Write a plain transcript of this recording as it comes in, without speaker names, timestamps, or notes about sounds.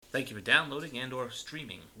Thank you for downloading and or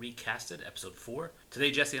streaming Recasted Episode 4.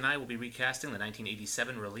 Today Jesse and I will be recasting the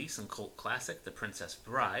 1987 release and cult classic, The Princess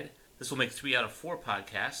Bride. This will make 3 out of 4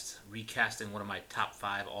 podcasts, recasting one of my top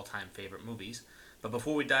 5 all-time favorite movies. But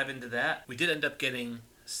before we dive into that, we did end up getting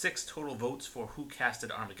 6 total votes for who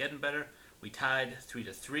casted Armageddon better. We tied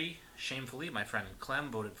 3-3. Shamefully, my friend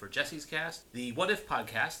Clem voted for Jesse's cast. The What If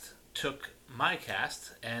podcast took my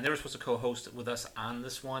cast, and they were supposed to co-host with us on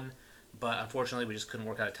this one. But unfortunately, we just couldn't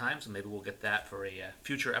work out a time, so maybe we'll get that for a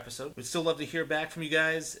future episode. We'd still love to hear back from you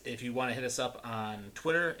guys. If you want to hit us up on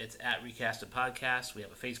Twitter, it's at Recasted Podcast. We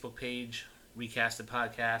have a Facebook page, Recasted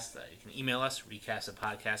Podcast. You can email us,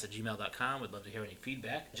 recastedpodcast@gmail.com. We'd love to hear any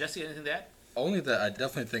feedback. Jesse, anything to add? Only that I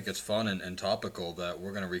definitely think it's fun and topical that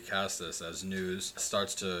we're going to recast this as news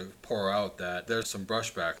starts to pour out, that there's some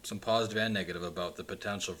brushback, some positive and negative about the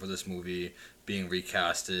potential for this movie being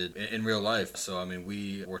recasted in real life. So, I mean,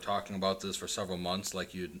 we were talking about this for several months.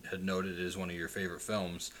 Like you had noted, it is one of your favorite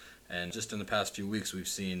films. And just in the past few weeks, we've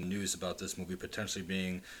seen news about this movie potentially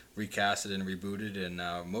being recasted and rebooted. And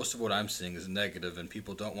most of what I'm seeing is negative, and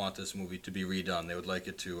people don't want this movie to be redone. They would like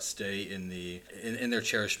it to stay in their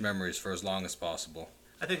cherished memories for as long as possible.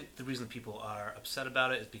 I think the reason people are upset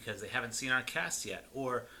about it is because they haven't seen our cast yet.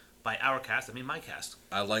 Or by our cast, I mean my cast.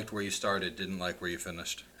 I liked where you started, didn't like where you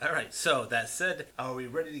finished. All right, so that said, are we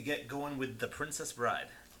ready to get going with The Princess Bride?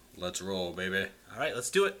 Let's roll, baby. All right, let's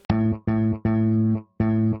do it.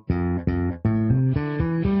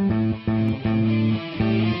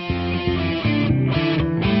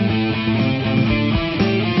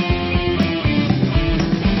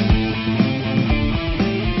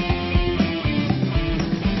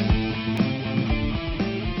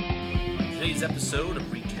 Episode of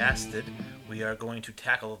Recasted, we are going to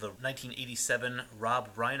tackle the 1987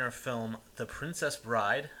 Rob Reiner film, The Princess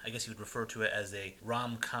Bride. I guess you would refer to it as a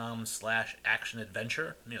rom-com /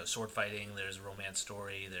 action-adventure. You know, sword fighting, there's a romance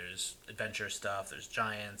story, there's adventure stuff, there's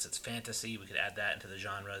giants, it's fantasy. We could add that into the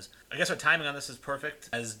genres. I guess our timing on this is perfect.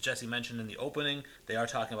 As Jesse mentioned in the opening, they are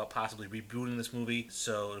talking about possibly rebooting this movie,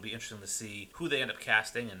 so it'll be interesting to see who they end up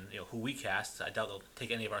casting and who we cast. I doubt they'll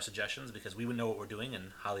take any of our suggestions because we would know what we're doing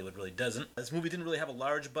and Hollywood really doesn't. This movie didn't really have a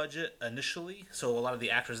large budget initially, so a lot of the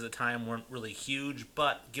actors at the time weren't really huge,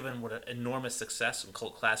 but given what an enormous success and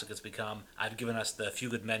cult classic it's become, I've given us the Few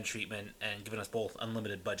Good Men treatment and given us both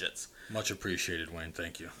unlimited budgets. Much appreciated, Wayne.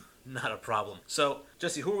 Thank you. Not a problem. So,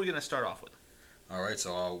 Jesse, who are we going to start off with? All right,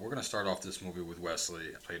 so we're going to start off this movie with Wesley,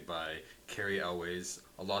 played by Cary Elwes.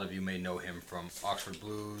 A lot of you may know him from Oxford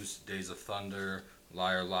Blues, Days of Thunder,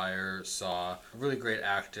 Liar Liar, Saw. A really great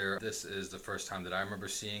actor. This is the first time that I remember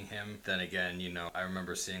seeing him. Then again, I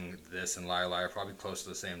remember seeing this and Liar Liar probably close to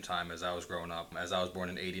the same time as I was growing up, as I was born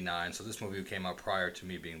in 89. So this movie came out prior to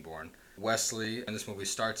me being born. Wesley in this movie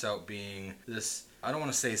starts out being this, I don't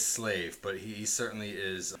want to say slave, but he certainly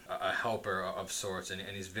is a helper of sorts, and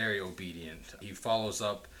he's very obedient. He follows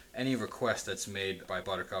up any request that's made by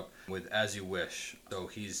Buttercup with "as you wish." So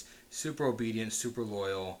he's super obedient, super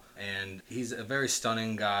loyal, and he's a very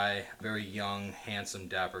stunning guy, very young, handsome,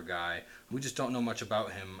 dapper guy. We just don't know much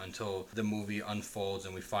about him until the movie unfolds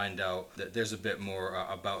and we find out that there's a bit more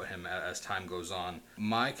about him as time goes on.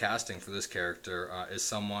 My casting for this character is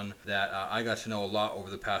someone that I got to know a lot over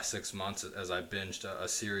the past 6 months as I binged a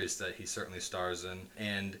series that he certainly stars in.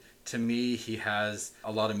 And to me, he has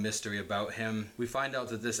a lot of mystery about him. We find out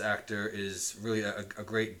that this actor is really a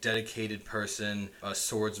great dedicated person, a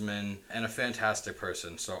swordsman, and a fantastic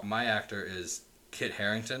person. So my actor is Kit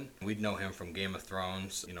Harington. We'd know him from Game of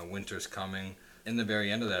Thrones, Winter's Coming. In the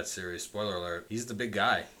very end of that series, spoiler alert, he's the big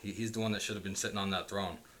guy. He's the one that should have been sitting on that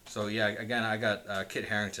throne. So yeah, again, I got Kit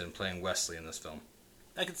Harington playing Wesley in this film.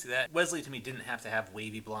 I can see that. Wesley, to me, didn't have to have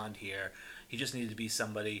wavy blonde hair. He just needed to be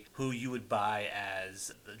somebody who you would buy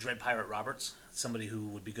as the Dread Pirate Roberts, somebody who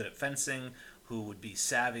would be good at fencing, who would be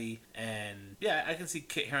savvy, and yeah, I can see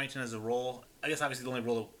Kit Harington as a role. I guess obviously the only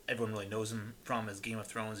role everyone really knows him from is Game of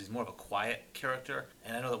Thrones. He's more of a quiet character,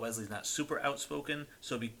 and I know that Wesley's not super outspoken,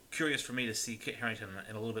 so it'd be curious for me to see Kit Harington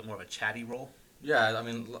in a little bit more of a chatty role. Yeah, I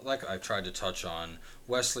mean, like I tried to touch on,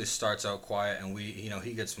 Wesley starts out quiet, and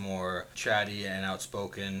he gets more chatty and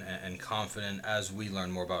outspoken and confident as we learn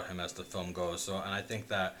more about him as the film goes. So, and I think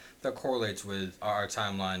that correlates with our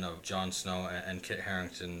timeline of Jon Snow and Kit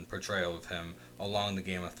Harington portrayal of him along the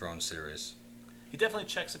Game of Thrones series. He definitely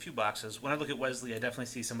checks a few boxes. When I look at Wesley, I definitely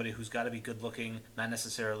see somebody who's got to be good looking, not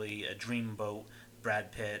necessarily a dreamboat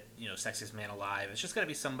Brad Pitt, sexiest man alive. It's just got to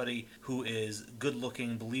be somebody who is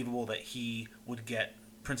good-looking, believable that he would get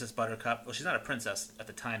Princess Buttercup. Well, she's not a princess at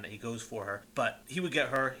the time that he goes for her, but he would get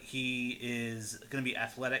her. He is going to be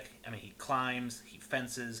athletic. I mean, he climbs, he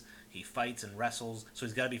fences, He fights and wrestles, so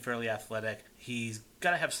he's got to be fairly athletic. He's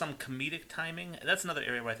got to have some comedic timing. That's another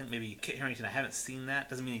area where I think maybe Kit Harington, I haven't seen that.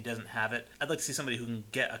 Doesn't mean he doesn't have it. I'd like to see somebody who can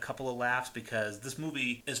get a couple of laughs, because this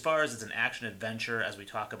movie, as far as it's an action adventure, as we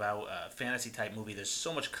talk about, fantasy type movie, there's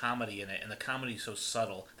so much comedy in it, and the comedy is so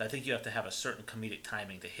subtle that I think you have to have a certain comedic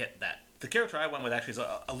timing to hit that. The character I went with actually is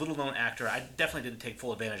a little-known actor. I definitely didn't take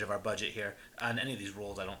full advantage of our budget here on any of these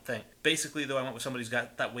roles, I don't think. Basically, though, I went with somebody who's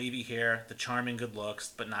got that wavy hair, the charming good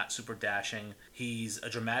looks, but not super dashing. He's a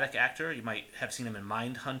dramatic actor. You might have seen him in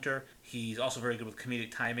Mindhunter. He's also very good with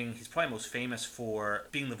comedic timing. He's probably most famous for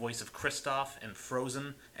being the voice of Kristoff in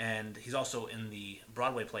Frozen, and he's also in the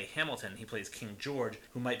Broadway play Hamilton. He plays King George,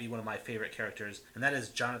 who might be one of my favorite characters, and that is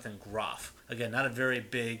Jonathan Groff. Again, not a very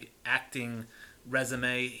big acting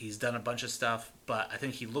resume. He's done a bunch of stuff, but I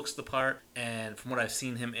think he looks the part, and from what I've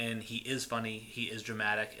seen him in, he is funny, he is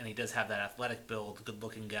dramatic, and he does have that athletic build, good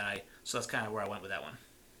looking guy. So that's kind of where I went with that one.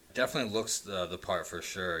 Definitely looks the part for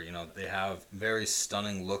sure. They have very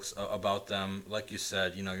stunning looks about them. Like you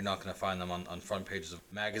said, you're not going to find them on front pages of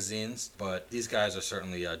magazines, but these guys are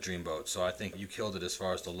certainly dreamboats. So I think you killed it as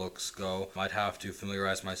far as the looks go. Might have to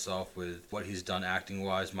familiarize myself with what he's done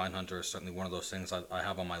acting-wise. Mindhunter is certainly one of those things I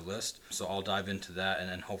have on my list. So I'll dive into that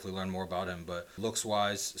and hopefully learn more about him. But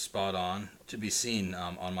looks-wise, spot on. To be seen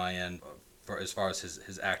on my end as far as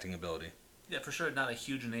his acting ability. Yeah, for sure, not a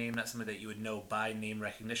huge name, not somebody that you would know by name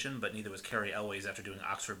recognition, but neither was Cary Elwes after doing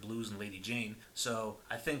Oxford Blues and Lady Jane. So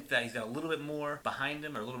I think that he's got a little bit more behind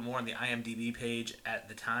him, or a little more on the IMDb page at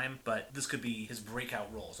the time, but this could be his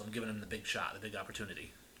breakout role, so I'm giving him the big shot, the big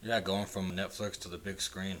opportunity. Yeah, going from Netflix to the big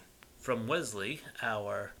screen. From Wesley,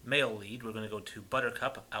 our male lead, we're going to go to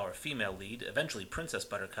Buttercup, our female lead, eventually Princess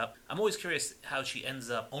Buttercup. I'm always curious how she ends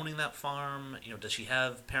up owning that farm. Does she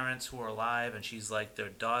have parents who are alive and she's like their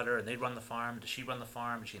daughter and they run the farm? Does she run the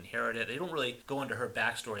farm and she inherit it? They don't really go into her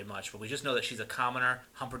backstory much, but we just know that she's a commoner.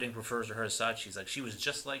 Humperdinck refers to her as such. She's like, she was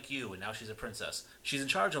just like you and now she's a princess. She's in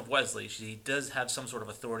charge of Wesley. She does have some sort of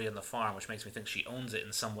authority on the farm, which makes me think she owns it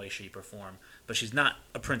in some way, shape, or form. But she's not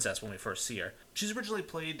a princess when we first see her. She's originally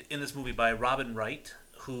played in this movie by Robin Wright,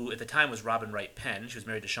 who at the time was Robin Wright Penn. She was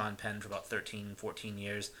married to Sean Penn for about 13, 14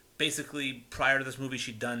 years. Basically, prior to this movie,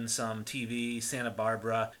 she'd done some TV, Santa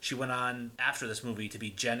Barbara. She went on after this movie to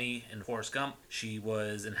be Jenny in Forrest Gump. She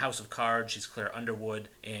was in House of Cards. She's Claire Underwood.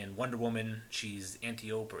 In Wonder Woman, she's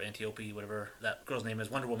Antiope, whatever that girl's name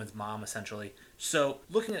is. Wonder Woman's mom, essentially. So,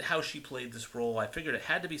 looking at how she played this role, I figured it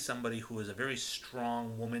had to be somebody who is a very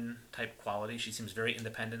strong woman type quality. She seems very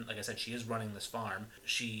independent. Like I said, she is running this farm.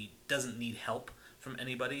 She doesn't need help from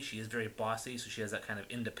anybody. She is very bossy, so she has that kind of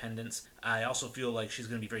independence. I also feel like she's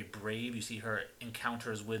going to be very brave. You see her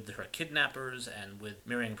encounters with her kidnappers and with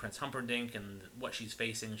marrying Prince Humperdinck and what she's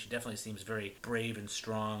facing. She definitely seems very brave and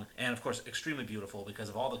strong, and of course extremely beautiful, because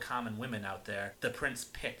of all the common women out there, the prince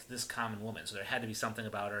picked this common woman, so there had to be something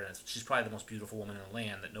about her, and she's probably the most beautiful woman in the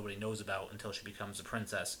land that nobody knows about until she becomes a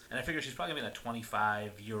princess. And I figure she's probably going to be in that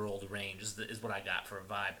 25-year-old range is what I got for a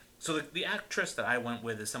vibe. So the actress that I went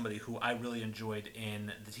with is somebody who I really enjoyed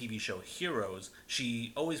in the TV show Heroes.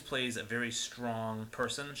 She always plays a very strong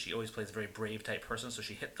person. She always plays a very brave type person, so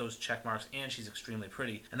she hit those check marks, and she's extremely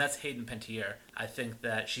pretty. And that's Hayden Panettiere. I think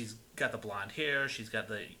that she's got the blonde hair, she's got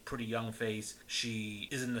the pretty young face, she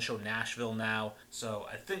is in the show Nashville now, so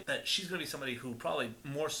I think that she's going to be somebody who probably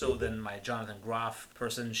more so than my Jonathan Groff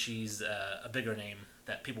person, she's a bigger name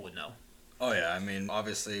that people would know. Oh yeah, I mean,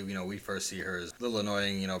 obviously, we first see her as a little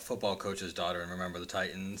annoying, football coach's daughter in Remember the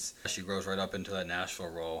Titans. She grows right up into that Nashville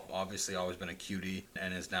role. Obviously, always been a cutie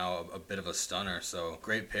and is now a bit of a stunner. So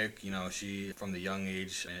great pick. She, from the young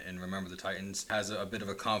age in Remember the Titans, has a bit of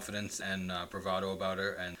a confidence and bravado about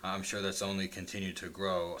her, and I'm sure that's only continued to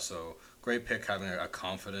grow. So great pick, having a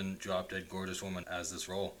confident, drop-dead, gorgeous woman as this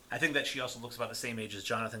role. I think that she also looks about the same age as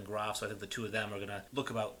Jonathan Groff, so I think the two of them are going to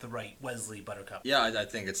look about the right Wesley Buttercup. Yeah, I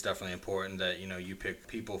think it's definitely important that, you pick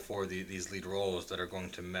people for these lead roles that are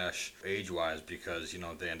going to mesh age-wise, because,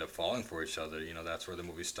 they end up falling for each other. That's where the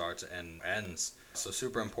movie starts and ends. So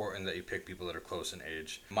super important that you pick people that are close in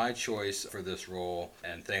age. My choice for this role,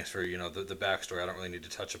 and thanks for, the backstory, I don't really need to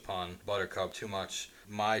touch upon Buttercup too much.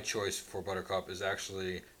 My choice for Buttercup is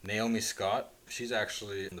actually Naomi Scott. She's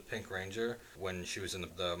actually in the Pink Ranger when she was in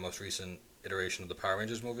the most recent iteration of the Power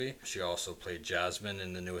Rangers movie. She also played Jasmine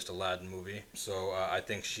in the newest Aladdin movie. So I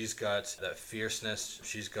think she's got that fierceness.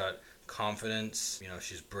 She's got confidence.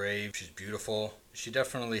 She's brave. She's beautiful. She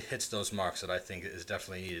definitely hits those marks that I think is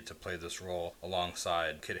definitely needed to play this role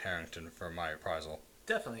alongside Kit Harington for my appraisal.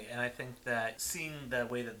 Definitely, and I think that seeing the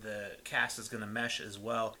way that the cast is going to mesh as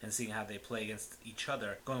well, and seeing how they play against each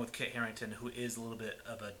other, going with Kit Harington, who is a little bit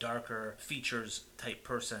of a darker features type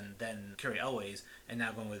person than Carrie Elways, and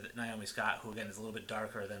now going with Naomi Scott, who again is a little bit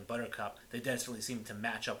darker than Buttercup, they definitely seem to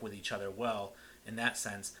match up with each other well in that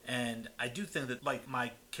sense. And I do think that, like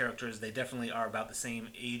my characters, they definitely are about the same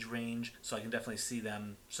age range, so I can definitely see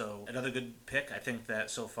them. So another good pick. I think that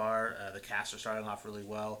so far the cast are starting off really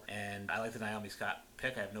well, and I like the Naomi Scott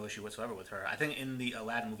pick. I have no issue whatsoever with her. I think in the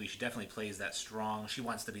Aladdin movie, she definitely plays that strong. She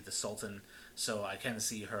wants to be the Sultan, so I can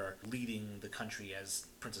see her leading the country as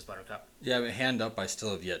Princess Buttercup. Yeah, I mean, hand up, I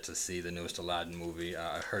still have yet to see the newest Aladdin movie.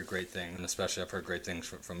 I've heard great things, and especially I've heard great things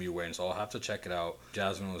from you, Wayne, so I'll have to check it out.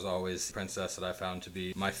 Jasmine was always the princess that I found to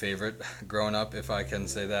be my favorite growing up, if I can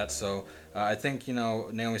say that. So I think,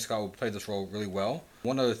 Naomi Scott will play this role really well.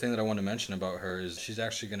 One other thing that I want to mention about her is she's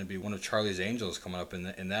actually going to be one of Charlie's Angels coming up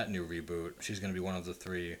in that new reboot. She's going to be one of the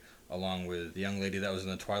three, along with the young lady that was in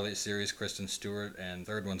the Twilight series, Kristen Stewart, and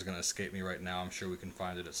third one's going to escape me right now. I'm sure we can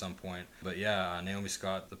find it at some point. But yeah, Naomi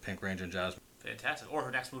Scott, the Pink Ranger, and Jasmine. Fantastic. Or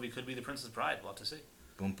her next movie could be The Princess Bride. We'll have to see.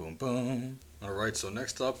 Boom, boom, boom. All right, so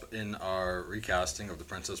next up in our recasting of The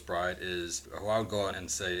Princess Bride is who I would go out and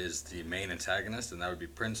say is the main antagonist, and that would be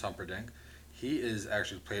Prince Humperdinck. He is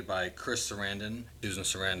actually played by Chris Sarandon, Susan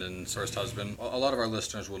Sarandon's first husband. A lot of our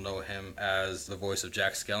listeners will know him as the voice of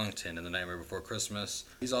Jack Skellington in The Nightmare Before Christmas.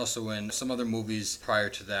 He's also in some other movies prior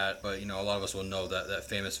to that, but a lot of us will know that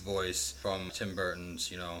famous voice from Tim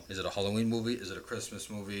Burton's, is it a Halloween movie? Is it a Christmas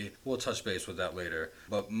movie? We'll touch base with that later.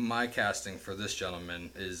 But my casting for this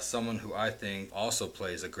gentleman is someone who I think also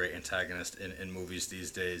plays a great antagonist in movies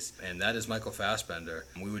these days, and that is Michael Fassbender.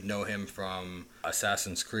 We would know him from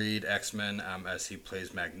Assassin's Creed, X-Men, as he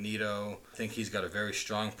plays Magneto. I think he's got a very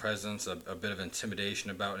strong presence, a bit of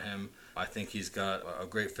intimidation about him. I think he's got a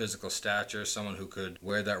great physical stature, someone who could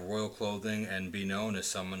wear that royal clothing and be known as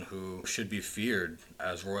someone who should be feared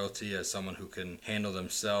as royalty, as someone who can handle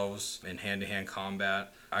themselves in hand-to-hand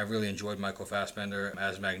combat. I really enjoyed Michael Fassbender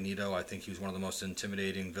as Magneto. I think he was one of the most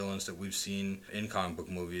intimidating villains that we've seen in comic book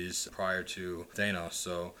movies prior to Thanos.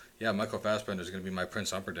 So yeah, Michael Fassbender is going to be my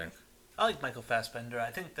Prince Humperdinck. I like Michael Fassbender.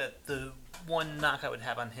 I think that the one knock I would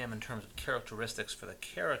have on him in terms of characteristics for the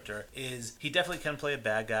character is he definitely can play a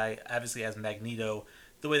bad guy. Obviously, as Magneto,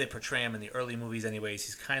 the way they portray him in the early movies anyways,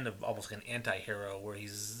 he's kind of almost like an anti-hero where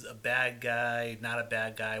he's a bad guy, not a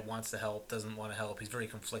bad guy, wants to help, doesn't want to help. He's very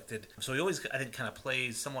conflicted. So he always, I think, kind of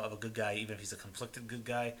plays somewhat of a good guy, even if he's a conflicted good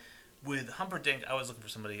guy. With Humperdinck, I was looking for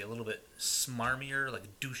somebody a little bit smarmier,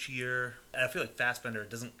 like douchier. And I feel like Fassbender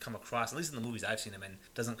doesn't come across, at least in the movies I've seen him in,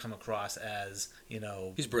 doesn't come across as,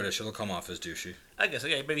 He's British, it'll come off as douchey. I guess,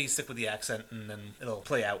 yeah, maybe he's stick with the accent and then it'll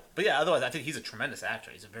play out. But yeah, otherwise, I think he's a tremendous actor.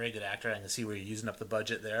 He's a very good actor. I can see where you're using up the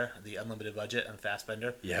budget there, the unlimited budget on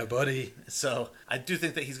Fassbender. Yeah, buddy. So I do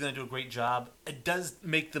think that he's going to do a great job. It does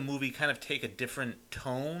make the movie kind of take a different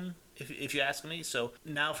tone, if you ask me. So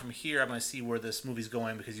now from here, I'm going to see where this movie's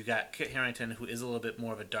going, because you got Kit Harington, who is a little bit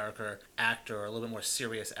more of a darker actor, or a little bit more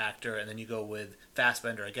serious actor, and then you go with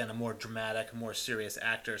Fassbender, again, a more dramatic, more serious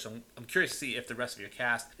actor. So I'm curious to see if the rest of your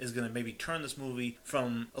cast is going to maybe turn this movie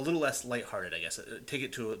from a little less lighthearted, I guess, take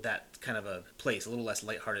it to that kind of a place, a little less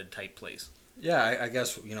lighthearted type place. Yeah, I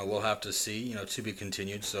guess, we'll have to see, to be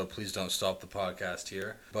continued, so please don't stop the podcast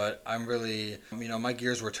here. But I'm really, my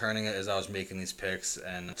gears were turning as I was making these picks,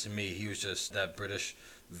 and to me, he was just that British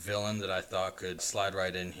villain that I thought could slide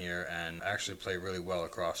right in here and actually play really well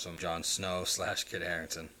across from Jon Snow / Kit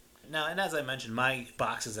Harington. Now, and as I mentioned, my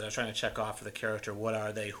boxes that I was trying to check off for the character, what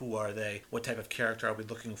are they, who are they, what type of character are we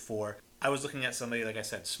looking for? I was looking at somebody, like I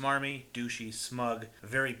said, smarmy, douchey, smug,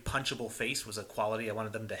 very punchable face was a quality I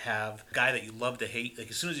wanted them to have. A guy that you love to hate.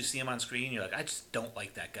 Like, as soon as you see him on screen, you're like, I just don't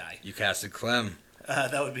like that guy. You casted Clem.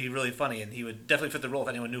 That would be really funny, and he would definitely fit the role if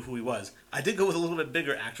anyone knew who he was. I did go with a little bit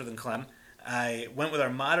bigger actor than Clem. I went with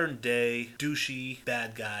our modern-day douchey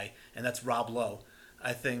bad guy, and that's Rob Lowe.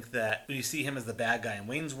 I think that when you see him as the bad guy in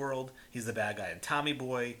Wayne's World, he's the bad guy in Tommy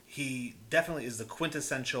Boy. He definitely is the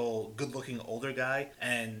quintessential good-looking older guy,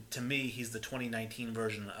 and to me, he's the 2019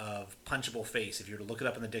 version of punchable face. If you were to look it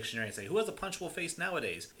up in the dictionary and say, who has a punchable face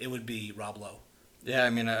nowadays, it would be Rob Lowe. Yeah,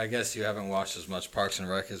 I guess you haven't watched as much Parks and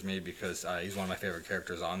Rec as me, because he's one of my favorite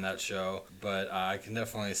characters on that show. But I can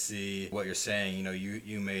definitely see what you're saying.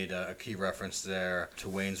 You made a key reference there to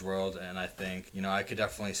Wayne's World, and I think, I could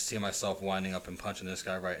definitely see myself winding up and punching this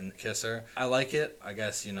guy right in the kisser. I like it. I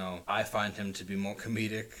guess, I find him to be more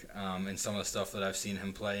comedic in some of the stuff that I've seen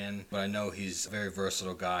him play in. But I know he's a very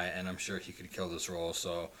versatile guy, and I'm sure he could kill this role.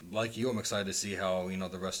 So, like you, I'm excited to see how,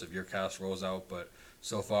 the rest of your cast rolls out. But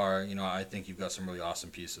so far, I think you've got some really awesome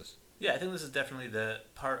pieces. Yeah, I think this is definitely the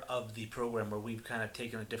part of the program where we've kind of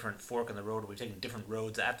taken a different fork in the road, or we've taken different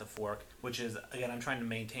roads at the fork, which is, again, I'm trying to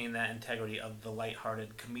maintain that integrity of the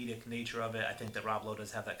lighthearted, comedic nature of it. I think that Rob Lowe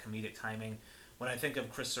does have that comedic timing. When I think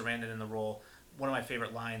of Chris Sarandon in the role, one of my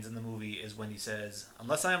favorite lines in the movie is when he says,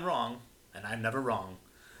 "Unless I am wrong, and I'm never wrong."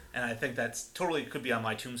 And I think that's totally could be on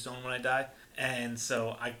my tombstone when I die. And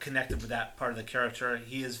so I connected with that part of the character.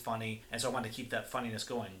 He is funny, and so I wanted to keep that funniness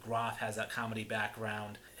going. Groff has that comedy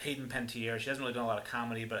background. Hayden Panettiere, she hasn't really done a lot of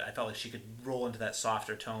comedy, but I felt like she could roll into that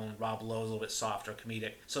softer tone. Rob Lowe's a little bit softer,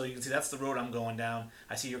 comedic. So you can see that's the road I'm going down.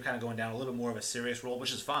 I see you're kind of going down a little more of a serious role,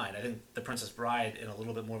 which is fine. I think The Princess Bride in a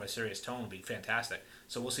little bit more of a serious tone would be fantastic.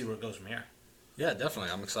 So we'll see where it goes from here. Yeah,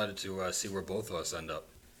 definitely. I'm excited to see where both of us end up.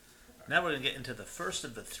 Now we're going to get into the first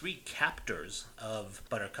of the three captors of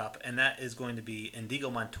Buttercup, and that is going to be Indigo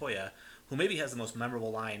Montoya, who maybe has the most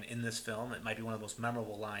memorable line in this film. It might be one of the most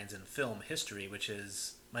memorable lines in film history, which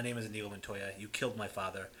is, "My name is Indigo Montoya, you killed my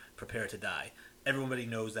father, prepare to die." Everybody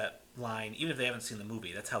knows that line, even if they haven't seen the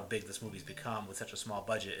movie. That's how big this movie's become with such a small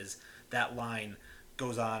budget, is that line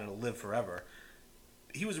goes on and will live forever.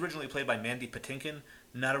 He was originally played by Mandy Patinkin,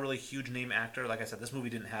 not a really huge name actor. Like I said, this movie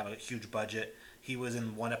didn't have a huge budget. He was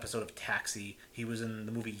in one episode of Taxi. He was in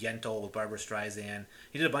the movie Yentl with Barbra Streisand.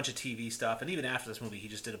 He did a bunch of TV stuff, and even after this movie, he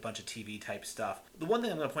just did a bunch of TV type stuff. The one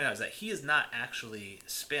thing I'm going to point out is that he is not actually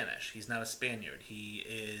Spanish. He's not a Spaniard. He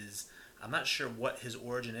is, I'm not sure what his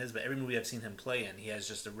origin is, but every movie I've seen him play in, he has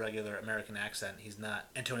just a regular American accent. He's not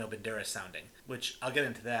Antonio Banderas sounding, which I'll get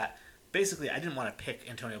into that. Basically, I didn't want to pick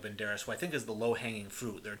Antonio Banderas, who I think is the low-hanging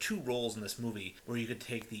fruit. There are two roles in this movie where you could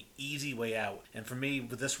take the easy way out. And for me,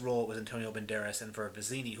 with this role, it was Antonio Banderas. And for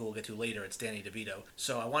Vizzini, who we'll get to later, it's Danny DeVito.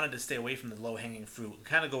 So I wanted to stay away from the low-hanging fruit and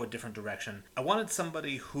kind of go a different direction. I wanted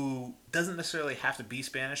somebody who doesn't necessarily have to be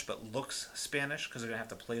Spanish, but looks Spanish, because they're going to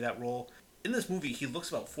have to play that role. In this movie, he looks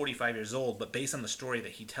about 45 years old, but based on the story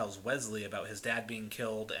that he tells Wesley about his dad being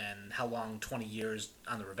killed and how long, 20 years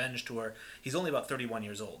on the revenge tour, he's only about 31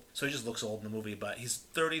 years old. So he just looks old in the movie, but he's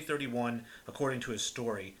 30, 31, according to his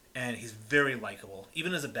story, and he's very likable.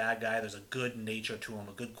 Even as a bad guy, there's a good nature to him,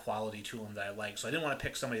 a good quality to him that I like. So I didn't want to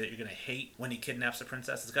pick somebody that you're going to hate when he kidnaps the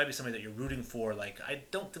princess. It's got to be somebody that you're rooting for, like, I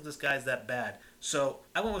don't think this guy's that bad. So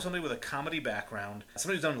I went with somebody with a comedy background,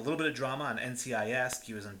 somebody who's done a little bit of drama on NCIS.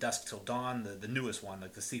 He was in Dusk Till Dawn, the newest one,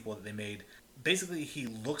 like the sequel that they made. Basically, he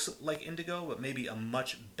looks like Indigo, but maybe a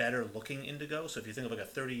much better looking Indigo. So if you think of like a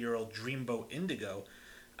 30-year-old dreamboat Indigo,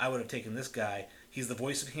 I would have taken this guy. He's the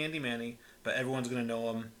voice of Handy Manny, but everyone's going to know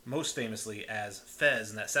him most famously as Fez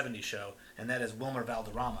in that 70s show, and that is Wilmer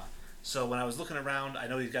Valderrama. So when I was looking around, I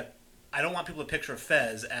know he's got... I don't want people to picture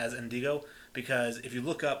Fez as Indigo, because if you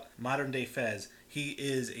look up modern-day Fez, he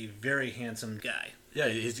is a very handsome guy. Yeah,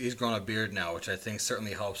 he's grown a beard now, which I think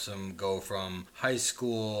certainly helps him go from high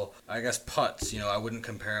school, I guess, putz. I wouldn't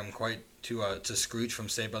compare him quite to Screech from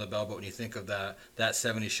Saved by the Bell, but when you think of that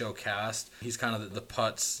 70s show cast, he's kind of the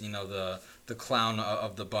putz, the clown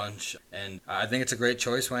of the bunch. And I think it's a great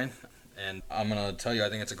choice, Wayne. And I'm going to tell you, I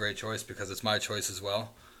think it's a great choice because it's my choice as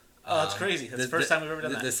well. Oh, that's crazy. That's the first time we've ever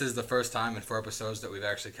done that. This is the first time in 4 episodes that we've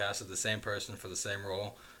actually casted the same person for the same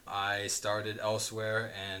role. I started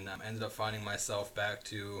elsewhere and ended up finding myself back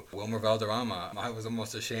to Wilmer Valderrama. I was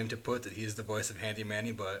almost ashamed to put that he's the voice of Handy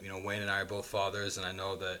Manny, but Wayne and I are both fathers, and I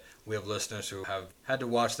know that we have listeners who have had to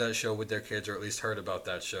watch that show with their kids or at least heard about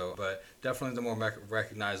that show. But definitely the more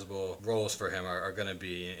recognizable roles for him are going to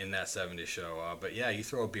be in that 70s show. But yeah, you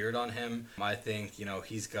throw a beard on him, I think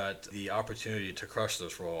he's got the opportunity to crush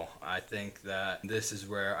this role. I think that this is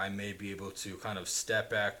where I may be able to kind of step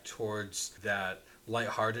back towards that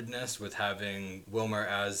lightheartedness with having Wilmer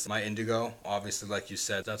as my Indigo. Obviously, like you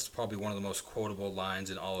said, that's probably one of the most quotable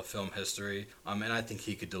lines in all of film history. And I think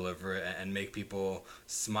he could deliver it and make people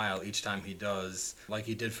smile each time he does, like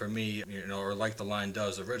he did for me, or like the line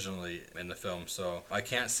does originally in the film. So I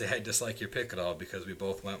can't say I dislike your pick at all because we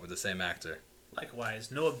both went with the same actor.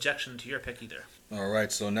 Likewise, no objection to your pick either. All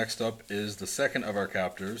right, so next up is the second of our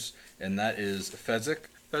captors, and that is Fezzik.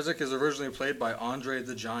 Fezzik is originally played by Andre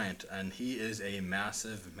the Giant, and he is a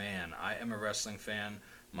massive man. I am a wrestling fan.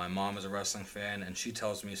 My mom is a wrestling fan, and she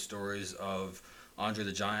tells me stories of Andre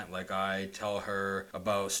the Giant like I tell her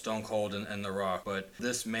about Stone Cold and The Rock. But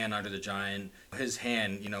this man, Andre the Giant, his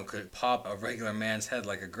hand, could pop a regular man's head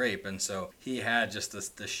like a grape. And so he had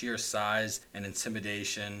just the sheer size and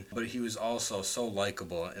intimidation, but he was also so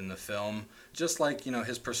likable in the film, just like,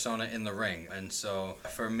 his persona in the ring. And so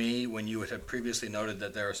for me, when you had previously noted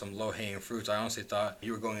that there are some low-hanging fruits, I honestly thought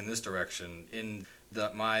you were going in this direction. In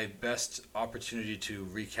My best opportunity to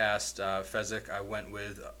recast Fezzik, I went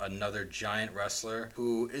with another giant wrestler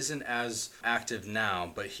who isn't as active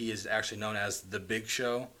now, but he is actually known as The Big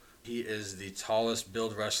Show. He is the tallest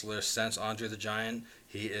build wrestler since Andre the Giant.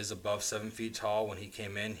 He is above 7 feet tall. When he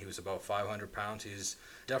came in, he was about 500 pounds. He's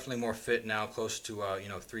definitely more fit now, close to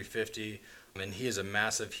 350. And he is a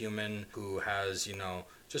massive human who has,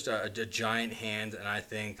 just a giant hand, and I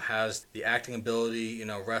think has the acting ability.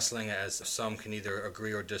 Wrestling, as some can either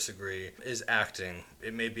agree or disagree, is acting.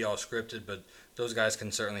 It may be all scripted, but those guys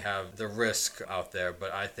can certainly have the risk out there.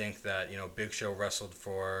 But I think that, Big Show wrestled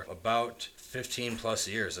for about 15 plus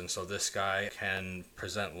years, and so this guy can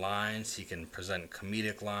present lines, he can present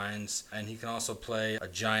comedic lines, and he can also play a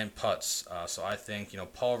giant putz. So I think,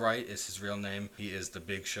 Paul Wright is his real name. He is the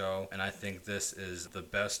Big Show, and I think this is the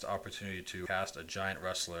best opportunity to cast a giant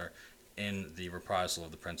wrestler in the reprisal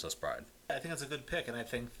of The Princess Bride. I think that's a good pick, and I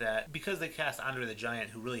think that because they cast Andre the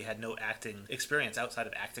Giant, who really had no acting experience outside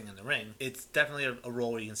of acting in the ring, it's definitely a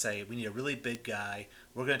role where you can say, we need a really big guy,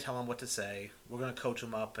 we're going to tell him what to say, we're going to coach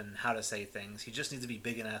him up and how to say things. He just needs to be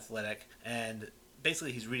big and athletic, and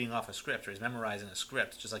basically he's reading off a script, or he's memorizing a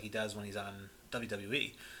script, just like he does when he's on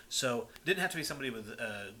WWE. So it didn't have to be somebody with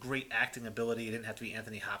great acting ability. It didn't have to be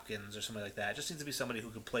Anthony Hopkins or somebody like that. It just needs to be somebody who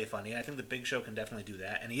can play funny. And I think the Big Show can definitely do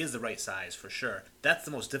that. And he is the right size for sure. That's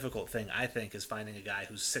the most difficult thing, I think, is finding a guy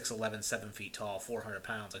who's 6'11", 7 feet tall, 400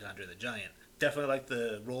 pounds like Andre the Giant. Definitely like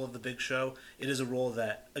the role of the Big Show. It is a role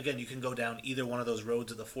that, again, you can go down either one of those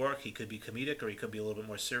roads at the fork. He could be comedic or he could be a little bit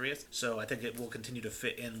more serious. So I think it will continue to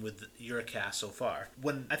fit in with your cast so far.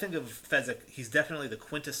 When I think of Fezzik, he's definitely the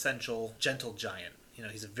quintessential gentle giant.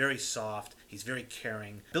 He's very soft. He's very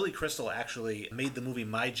caring. Billy Crystal actually made the movie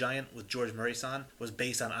My Giant with George Murray-san, was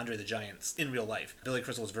based on Andre the Giant in real life. Billy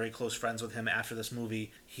Crystal was very close friends with him after this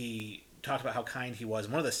movie. He talked about how kind he was.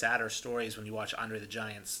 One of the sadder stories when you watch Andre the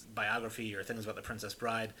Giant's biography or things about The Princess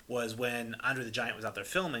Bride was when Andre the Giant was out there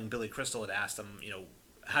filming, Billy Crystal had asked him,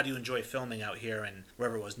 how do you enjoy filming out here and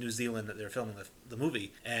wherever it was, New Zealand, that they were filming the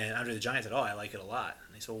movie? And Andre the Giant said, I like it a lot.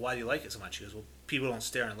 And he said, well, why do you like it so much? He goes, well, people don't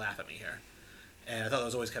stare and laugh at me here. And I thought that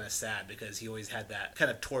was always kind of sad because he always had that kind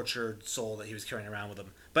of tortured soul that he was carrying around with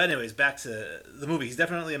him. But anyways, back to the movie. He's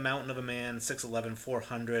definitely a mountain of a man, 6'11",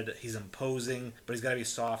 400. He's imposing, but he's got to be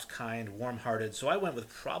soft, kind, warm-hearted. So I went with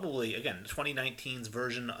probably, again, 2019's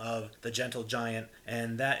version of the Gentle Giant,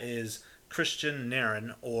 and that is Christian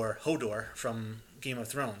Naren, or Hodor, from Game of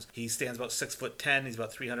Thrones. He stands about 6'10", he's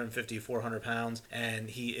about 350, 400 pounds,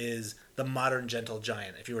 and he is the modern Gentle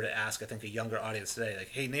Giant. If you were to ask, I think, a younger audience today, like,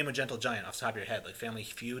 hey, name a Gentle Giant off the top of your head, like Family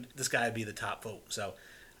Feud, this guy would be the top vote. So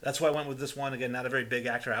that's why I went with this one. Again, not a very big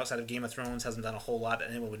actor outside of Game of Thrones, hasn't done a whole lot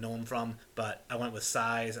that anyone would know him from, but I went with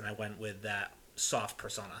size, and I went with that soft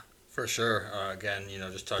persona. For sure. Again,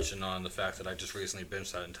 just touching on the fact that I just recently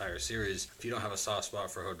binged that entire series. If you don't have a soft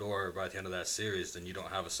spot for Hodor by the end of that series, then you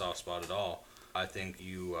don't have a soft spot at all. I think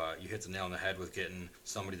you hit the nail on the head with getting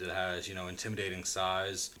somebody that has, intimidating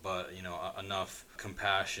size, but, enough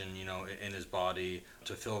compassion, in his body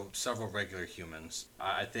to fill several regular humans.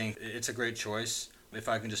 I think it's a great choice. If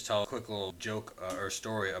I can just tell a quick little joke or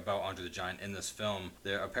story about Andre the Giant in this film,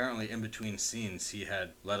 there apparently in between scenes he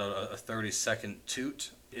had let out a 30-second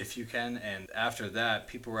toot, if you can, and after that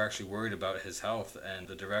people were actually worried about his health, and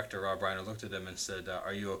the director, Rob Reiner, looked at him and said,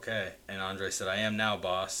 are you okay? And Andre said, I am now,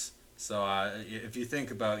 boss. So if you think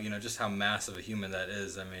about, just how massive a human that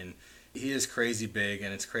is, I mean, he is crazy big,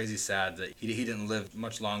 and it's crazy sad that he didn't live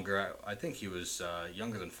much longer. I think he was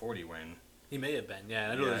younger than 40, Wayne. He may have been,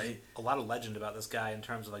 yeah. I know there's a lot of legend about this guy in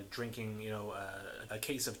terms of like drinking, a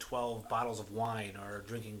case of 12 bottles of wine or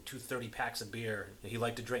drinking 230 packs of beer. He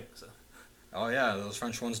liked to drink. So. Oh yeah, those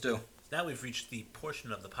French ones do. Now we've reached the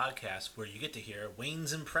portion of the podcast where you get to hear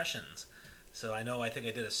Wayne's impressions. So I think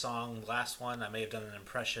I did a song last one. I may have done an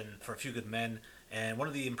impression for A Few Good Men. And one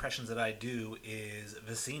of the impressions that I do is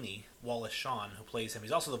Vicini, Wallace Shawn, who plays him.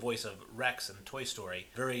 He's also the voice of Rex in Toy Story.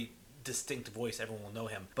 Very distinct voice, everyone will know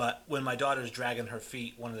him. But when my daughter's dragging her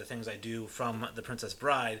feet, one of the things I do from The Princess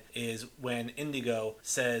Bride is when Indigo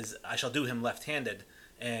says, I shall do him left-handed,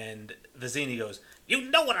 and Vicini goes, you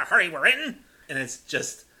know what a hurry we're in! And it's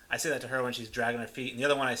just, I say that to her when she's dragging her feet. And the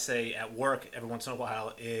other one I say at work every once in a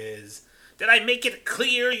while is, did I make it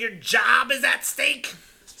clear your job is at stake?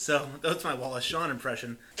 So that's my Wallace Shawn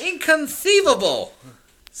impression. Inconceivable!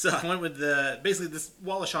 So I went with basically this,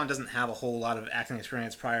 Wallace Shawn doesn't have a whole lot of acting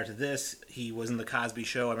experience prior to this. He was in The Cosby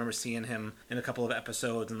Show. I remember seeing him in a couple of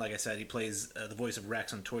episodes, and like I said, he plays the voice of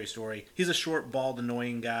Rex on Toy Story. He's a short, bald,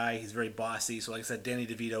 annoying guy. He's very bossy, so like I said, Danny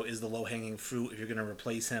DeVito is the low-hanging fruit if you're going to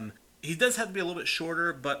replace him. He does have to be a little bit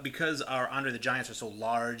shorter, but because our Andre the Giants are so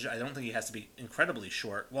large, I don't think he has to be incredibly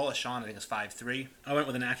short. Wallace Shawn, I think, is 5'3". I went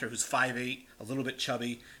with an actor who's 5'8", a little bit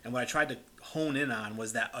chubby, and what I tried to hone in on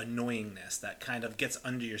was that annoyingness, that kind of gets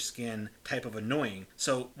under your skin type of annoying.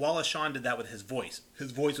 So Wallace Shawn did that with his voice. His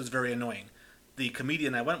voice was very annoying. The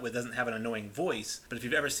comedian I went with doesn't have an annoying voice, but if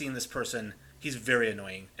you've ever seen this person, he's very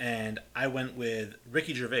annoying. And I went with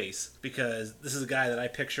Ricky Gervais because this is a guy that I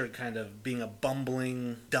pictured kind of being a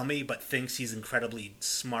bumbling dummy but thinks he's incredibly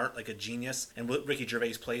smart, like a genius. And Ricky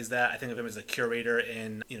Gervais plays that. I think of him as a curator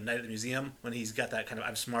in Night at the Museum when he's got that kind of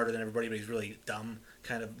I'm smarter than everybody but he's really dumb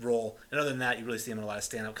kind of role. And other than that, you really see him in a lot of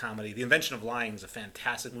stand-up comedy. The Invention of Lying is a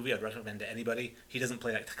fantastic movie. I'd recommend to anybody. He doesn't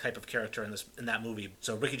play that type of character in that movie.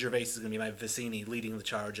 So Ricky Gervais is going to be my Vicini leading the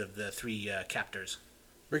charge of the three captors.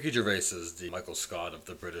 Ricky Gervais is the Michael Scott of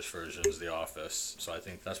the British version of The Office, so I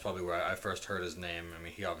think that's probably where I first heard his name. I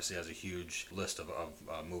mean, he obviously has a huge list of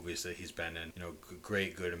movies that he's been in,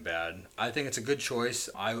 great, good, and bad. I think it's a good choice.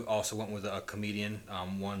 I also went with a comedian,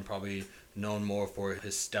 one probably known more for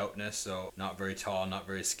his stoutness, so not very tall, not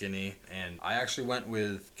very skinny. And I actually went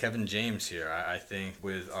with Kevin James here. I think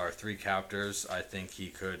with our three captors, I think he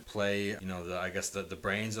could play, the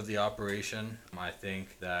brains of the operation. I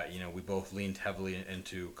think that, we both leaned heavily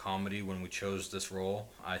into comedy when we chose this role.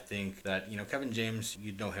 I think that, Kevin James,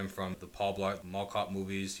 you'd know him from the Paul Blart Mall Cop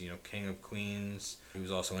movies, King of Queens. He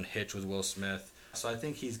was also in Hitch with Will Smith. So I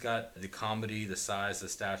think he's got the comedy, the size, the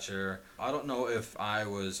stature. I don't know if I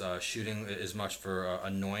was shooting as much for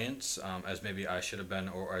annoyance as maybe I should have been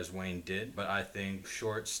or as Wayne did. But I think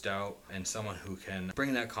short, stout, and someone who can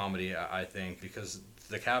bring that comedy, I think, because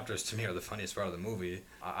the captors to me are the funniest part of the movie,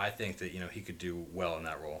 I think that, he could do well in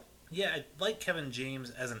that role. Yeah, I like Kevin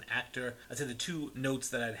James as an actor. I'd say the two notes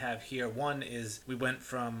that I'd have here, one is we went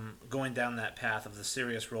from going down that path of the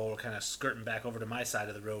serious role, we're kind of skirting back over to my side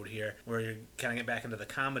of the road here, where you're kind of getting back into the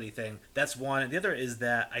comedy thing. That's one. And the other is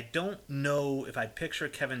that I don't know if I picture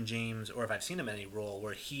Kevin James or if I've seen him in any role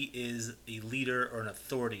where he is a leader or an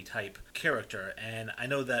authority type character. And I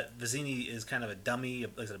know that Vicini is kind of a dummy,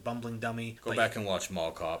 like I said, a bumbling dummy. Go back and watch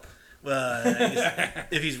Mall Cop.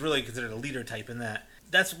 If he's really considered a leader type in that.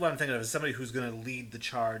 That's what I'm thinking of, is somebody who's going to lead the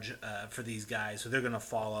charge for these guys, so they're going to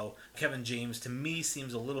follow. Kevin James, to me,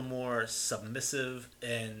 seems a little more submissive,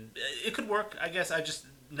 and it could work, I guess.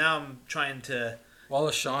 Now I'm trying to...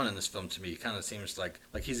 Wallace Shawn in this film, to me, kind of seems like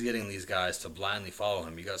he's getting these guys to blindly follow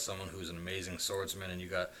him. You got someone who's an amazing swordsman, and you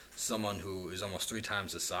got someone who is almost 3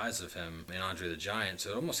 times the size of him in Andre the Giant.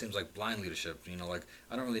 So it almost seems like blind leadership.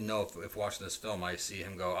 I don't really know if watching this film I see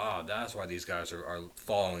him go, that's why these guys are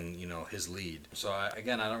following, his lead. So I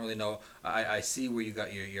don't really know. I see where you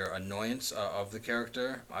got your annoyance of the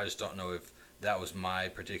character. I just don't know if that was my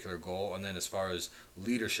particular goal. And then as far as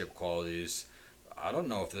leadership qualities, I don't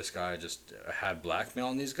know if this guy just had blackmail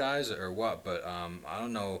on these guys or what, but I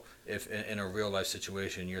don't know if in a real life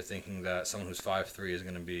situation you're thinking that someone who's 5'3" is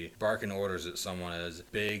going to be barking orders at someone as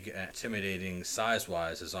big and intimidating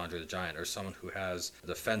size-wise as Andre the Giant, or someone who has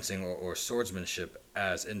the fencing or swordsmanship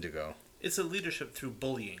as Indigo. It's a leadership through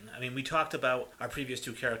bullying. I mean, we talked about our previous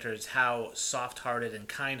two characters, how soft-hearted and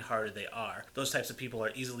kind-hearted they are. Those types of people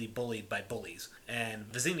are easily bullied by bullies.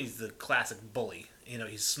 And Vicini's the classic bully.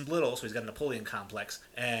 He's little, so he's got a Napoleon complex,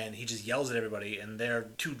 and he just yells at everybody, and they're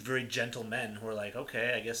two very gentle men who are like,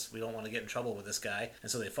 okay, I guess we don't want to get in trouble with this guy, and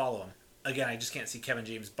so they follow him. Again, I just can't see Kevin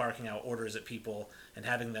James barking out orders at people and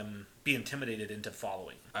having them be intimidated into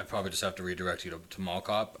following. I'd probably just have to redirect you to Mall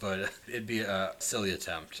Cop, but it'd be a silly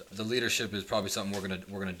attempt. The leadership is probably something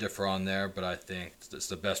we're gonna differ on there, but I think it's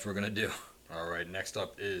the best we're gonna do. All right, next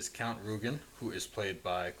up is Count Rugen, who is played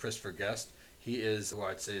by Christopher Guest. He is who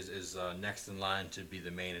I'd say is next in line to be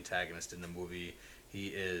the main antagonist in the movie. He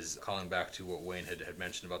is, calling back to what Wayne had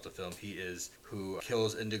mentioned about the film, he is who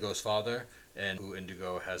kills Indigo's father, and who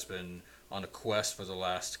Indigo has been on a quest for the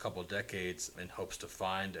last couple decades in hopes to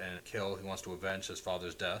find and kill. He wants to avenge his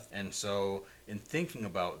father's death. And so in thinking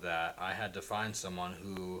about that, I had to find someone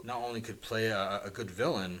who not only could play a good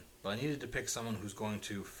villain, but I needed to pick someone who's going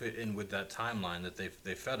to fit in with that timeline that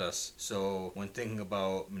they fed us. So when thinking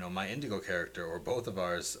about my Indigo character, or both of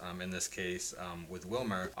ours in this case with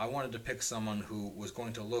Wilmer, I wanted to pick someone who was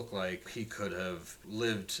going to look like he could have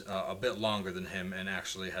lived a bit longer than him and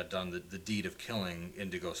actually had done the deed of killing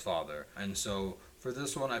Indigo's father. And so for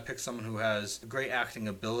this one, I picked someone who has great acting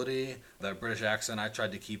ability. That British accent, I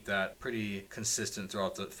tried to keep that pretty consistent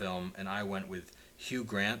throughout the film, and I went with Hugh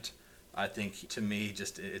Grant. I think, to me,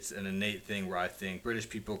 just it's an innate thing where I think British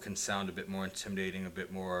people can sound a bit more intimidating, a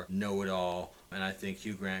bit more know-it-all, and I think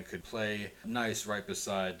Hugh Grant could play nice right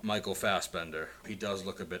beside Michael Fassbender. He does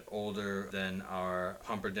look a bit older than our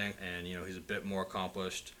Humperdinck, and he's a bit more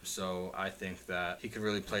accomplished, so I think that he could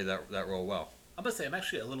really play that role well. I'm going to say I'm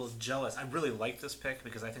actually a little jealous. I really like this pick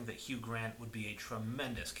because I think that Hugh Grant would be a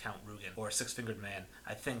tremendous Count Rugen or Six-Fingered Man.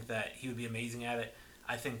 I think that he would be amazing at it.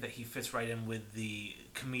 I think that he fits right in with the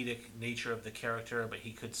comedic nature of the character, but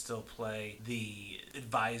he could still play the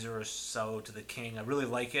advisor or so to the king. I really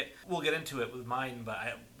like it. We'll get into it with mine, but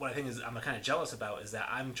what I think is I'm kind of jealous about is that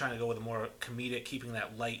I'm trying to go with a more comedic, keeping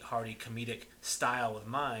that light-hearted comedic style with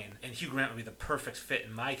mine, and Hugh Grant would be the perfect fit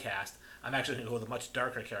in my cast. I'm actually going to go with a much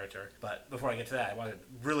darker character, but before I get to that, I want a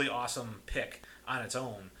really awesome pick on its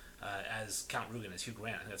own as Count Rugen, as Hugh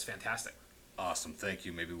Grant. I think that's fantastic. Awesome, thank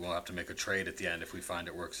you. Maybe we'll have to make a trade at the end if we find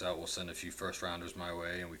it works out. We'll send a few first-rounders my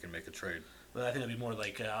way, and we can make a trade. Well, I think it'd be more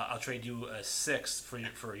like I'll trade you a 6th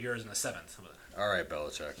for yours and a 7th. All right,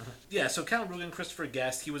 Belichick. Yeah, so Count Rugen, Christopher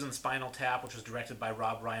Guest, he was in Spinal Tap, which was directed by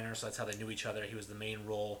Rob Reiner, so that's how they knew each other. He was the main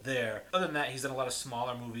role there. Other than that, he's done a lot of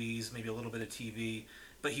smaller movies, maybe a little bit of TV,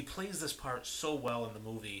 but he plays this part so well in the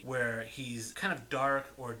movie where he's kind of dark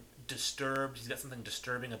or disturbed. He's got something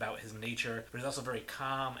disturbing about his nature, but he's also very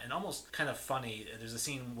calm and almost kind of funny. There's a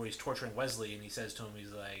scene where he's torturing Wesley, and he says to him,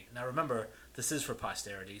 he's like, now remember, this is for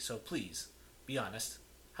posterity, so please, be honest.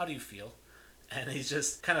 How do you feel? And he's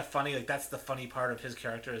just kind of funny. Like, that's the funny part of his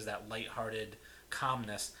character, is that lighthearted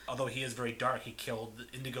calmness. Although he is very dark, he killed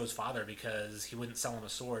Indigo's father because he wouldn't sell him a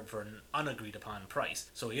sword for an unagreed upon price.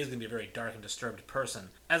 So he is going to be a very dark and disturbed person.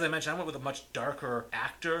 As I mentioned, I went with a much darker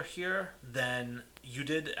actor here than you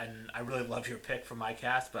did, and I really love your pick for my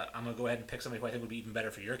cast, but I'm going to go ahead and pick somebody who I think would be even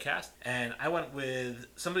better for your cast. And I went with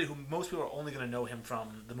somebody who most people are only going to know him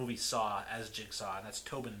from the movie Saw as Jigsaw, and that's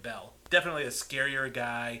Tobin Bell. Definitely a scarier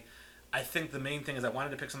guy. I think the main thing is I wanted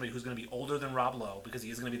to pick somebody who's going to be older than Rob Lowe, because he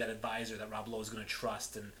is going to be that advisor that Rob Lowe is going to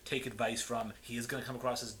trust and take advice from. He is going to come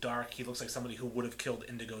across as dark. He looks like somebody who would have killed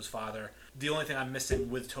Indigo's father. The only thing I'm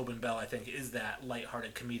missing with Tobin Bell, I think, is that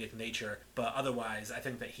lighthearted comedic nature. But otherwise, I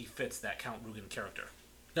think that he fits that Count Rugen character.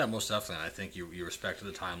 Yeah, most definitely. I think you respected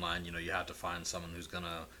the timeline. You had to find someone who's going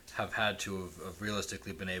to have had to have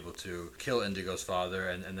realistically been able to kill Indigo's father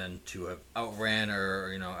and then to have outran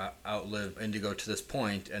or, outlived Indigo to this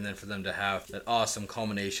point, and then for them to have that awesome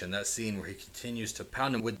culmination, that scene where he continues to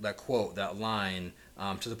pound him with that quote, that line,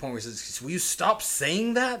 to the point where he says, will you stop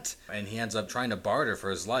saying that? And he ends up trying to barter for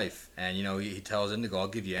his life. And, he tells Indigo, I'll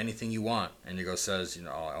give you anything you want. Indigo says,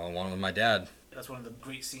 I want it with my dad. That's one of the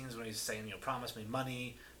great scenes when he's saying, promise me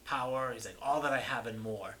money, power. He's like, all that I have and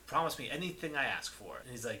more. Promise me anything I ask for. And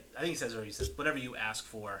he's like, I think he says, whatever you ask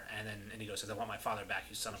for. And then Indigo says, I want my father back,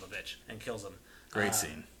 you son of a bitch, and kills him. Great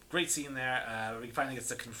scene. Great scene there. He finally gets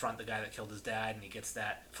to confront the guy that killed his dad, and he gets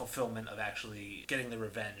that fulfillment of actually getting the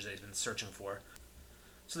revenge that he's been searching for.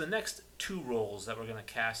 So the next two roles that we're going to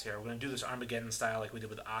cast here, we're going to do this Armageddon style like we did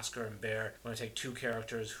with Oscar and Bear. We're going to take two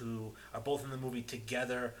characters who are both in the movie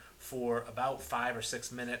together for about 5 or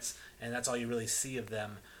 6 minutes, and that's all you really see of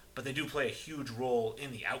them. But they do play a huge role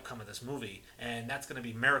in the outcome of this movie, and that's going to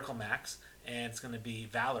be Miracle Max, and it's going to be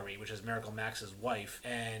Valerie, which is Miracle Max's wife.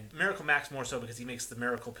 And Miracle Max more so because he makes the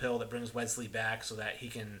miracle pill that brings Wesley back so that he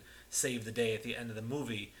can save the day at the end of the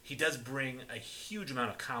movie. He does bring a huge amount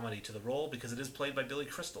of comedy to the role because it is played by Billy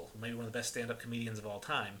Crystal, maybe one of the best stand-up comedians of all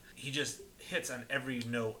time. He just hits on every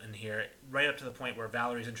note in here, right up to the point where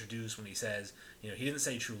Valerie's introduced when he says, he didn't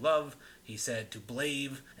say true love, he said to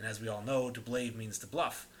blave, and as we all know, to blave means to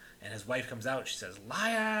bluff. And his wife comes out, she says,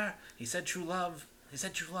 liar, he said true love,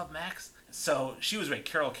 Max. So she was great.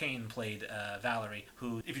 Carol Kane played Valerie,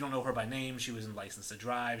 who, if you don't know her by name, she was in License to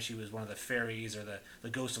Drive. She was one of the fairies or the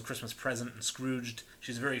ghost of Christmas Present and Scrooged.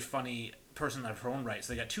 She's a very funny person of her own right.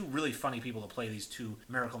 So they got two really funny people to play these two,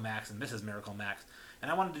 Miracle Max and Mrs. Miracle Max. And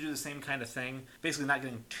I wanted to do the same kind of thing, basically not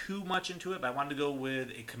getting too much into it, but I wanted to go with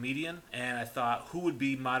a comedian, and I thought, who would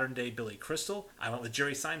be modern-day Billy Crystal? I went with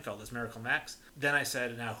Jerry Seinfeld as Miracle Max. Then I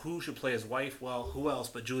said, now who should play his wife? Well, who else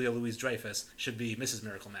but Julia Louis-Dreyfus should be Mrs.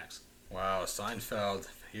 Miracle Max? Wow, Seinfeld.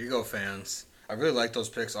 Here you go, fans. I really like those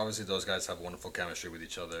picks. Obviously, those guys have wonderful chemistry with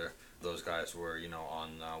each other. Those guys were,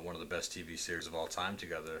 on one of the best TV series of all time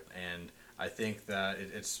together. And I think that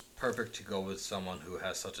it's perfect to go with someone who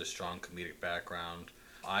has such a strong comedic background.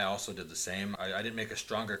 I also did the same. I didn't make a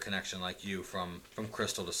stronger connection like you from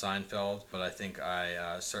Crystal to Seinfeld, but I think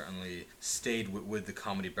I certainly stayed with the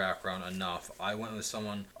comedy background enough. I went with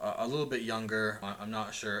someone a little bit younger. I'm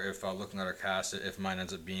not sure if looking at our cast, if mine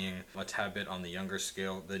ends up being a tad bit on the younger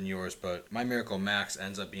scale than yours, but my Miracle Max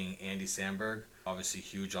ends up being Andy Samberg. obviously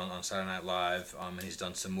huge on Saturday Night Live, and he's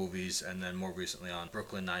done some movies, and then more recently on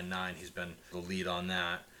Brooklyn Nine-Nine, he's been the lead on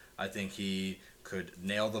that. I think he could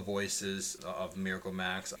nail the voices of Miracle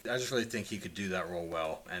Max. I just really think he could do that role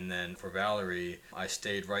well. And then for Valerie, I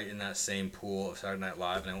stayed right in that same pool of Saturday Night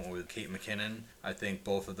Live, and I went with Kate McKinnon. I think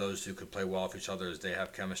both of those two could play well with each other as they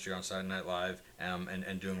have chemistry on Saturday Night Live,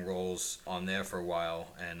 and doing roles on there for a while.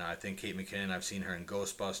 And I think Kate McKinnon, I've seen her in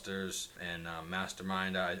Ghostbusters and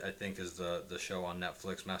Mastermind, I think is the show on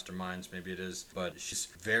Netflix, Masterminds maybe it is. But she's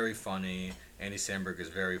very funny. Andy Samberg is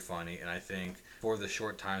very funny, and I think for the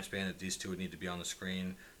short time span that these two would need to be on the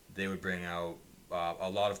screen, they would bring out a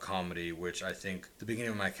lot of comedy, which I think the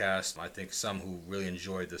beginning of my cast, I think some who really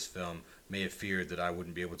enjoyed this film may have feared that I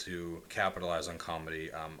wouldn't be able to capitalize on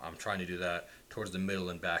comedy. I'm trying to do that towards the middle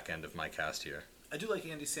and back end of my cast here. I do like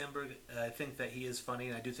Andy Samberg. I think that he is funny,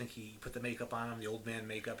 and I do think he put the makeup on him, the old man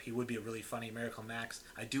makeup. He would be a really funny Miracle Max.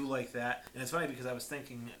 I do like that. And it's funny because I was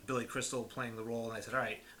thinking Billy Crystal playing the role, and I said, all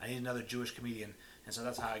right, I need another Jewish comedian. And so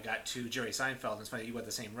that's how I got to Jerry Seinfeld, and it's funny you went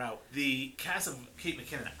the same route. The cast of Kate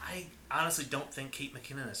McKinnon, I honestly don't think Kate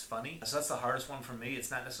McKinnon is funny. So that's the hardest one for me.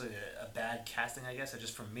 It's not necessarily a bad casting, I guess. It's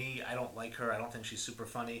just for me, I don't like her. I don't think she's super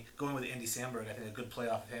funny. Going with Andy Samberg, I think a good play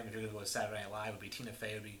off of him, if you're going to go with Saturday Night Live, would be Tina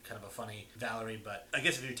Fey, would be kind of a funny Valerie. But I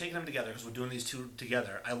guess if you're taking them together, because we're doing these two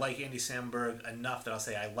together, I like Andy Samberg enough that I'll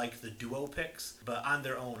say I like the duo picks. But on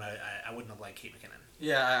their own, I wouldn't have liked Kate McKinnon.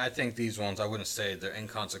 Yeah, I think these ones, I wouldn't say they're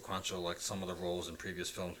inconsequential like some of the roles in previous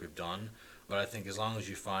films we've done. But I think as long as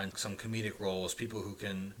you find some comedic roles, people who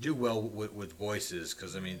can do well with voices,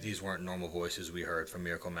 because, I mean, these weren't normal voices we heard from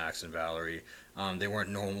Miracle Max and Valerie. They weren't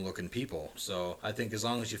normal-looking people. So I think as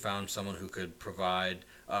long as you found someone who could provide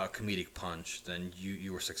a comedic punch, then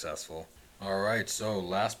you were successful. All right, so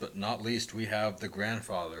last but not least, we have the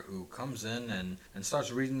grandfather who comes in and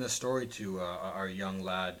starts reading the story to our young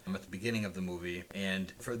lad at the beginning of the movie.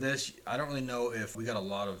 And for this, I don't really know if we got a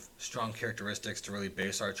lot of strong characteristics to really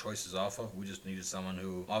base our choices off of. We just needed someone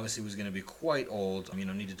who obviously was going to be quite old,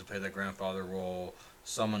 needed to play that grandfather role.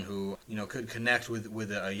 Someone who, could connect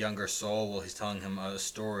with a younger soul while he's telling him a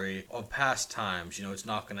story of past times. It's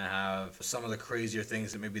not going to have some of the crazier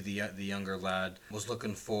things that maybe the younger lad was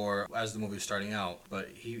looking for as the movie was starting out. But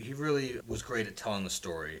he really was great at telling the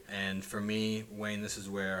story. And for me, Wayne, this is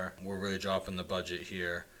where we're really dropping the budget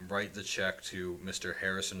here. Write the check to Mr.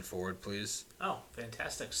 Harrison Ford, please. Oh,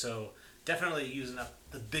 fantastic. So definitely using up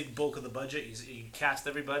the big bulk of the budget. You cast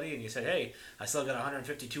everybody, and you said, hey, I still got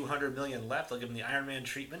 150, 200 million left. I'll give him the Iron Man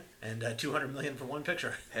treatment, and 200 million for one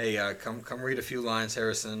picture. Hey, come read a few lines,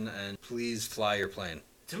 Harrison, and please fly your plane.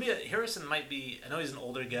 To me, Harrison might be, I know he's an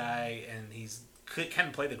older guy, and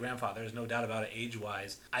can play the grandfather. There's no doubt about it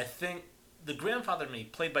age-wise. I think the grandfather to me,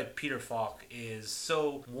 played by Peter Falk, is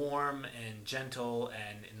so warm and gentle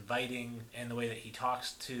and inviting, and the way that he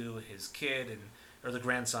talks to his kid or the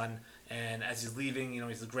grandson. And as he's leaving,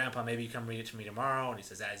 he's the grandpa, maybe you come read it to me tomorrow. And he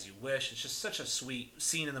says, as you wish. It's just such a sweet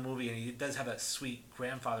scene in the movie, and he does have that sweet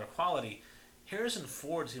grandfather quality. Harrison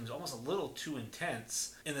Ford seems almost a little too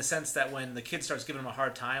intense in the sense that when the kid starts giving him a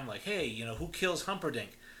hard time, like, hey, who kills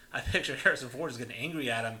Humperdinck? I picture Harrison Ford is getting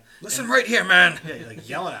angry at him. Listen right here, man. Yeah, he's like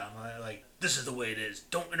yelling at him, like, this is the way it is.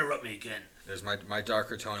 Don't interrupt me again. There's my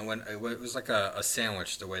darker tone. It was like a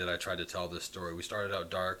sandwich, the way that I tried to tell this story. We started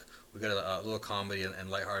out dark. We got a little comedy and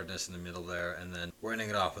lightheartedness in the middle there, and then we're ending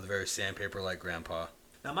it off with a very sandpaper-like grandpa.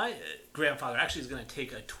 Now, my grandfather actually is going to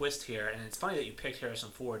take a twist here, and it's funny that you picked Harrison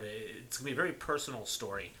Ford. It's going to be a very personal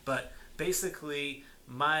story. But basically,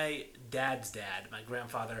 my dad's dad, my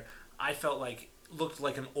grandfather, I felt like looked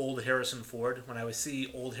like an old Harrison Ford. When I would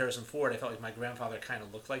see old Harrison Ford, I felt like my grandfather kind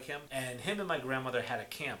of looked like him. And him and my grandmother had a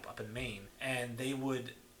camp up in Maine, and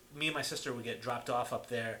me and my sister would get dropped off up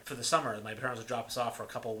there for the summer. My parents would drop us off for a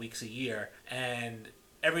couple of weeks a year, and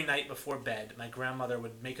every night before bed, my grandmother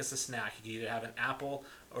would make us a snack. You could either have an apple,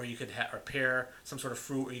 or you could have a pear, some sort of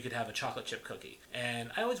fruit, or you could have a chocolate chip cookie.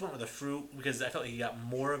 And I always went with the fruit because I felt like you got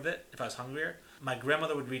more of it if I was hungrier. My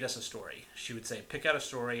grandmother would read us a story. She would say, pick out a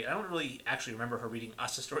story. I don't really actually remember her reading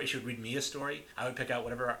us a story. She would read me a story. I would pick out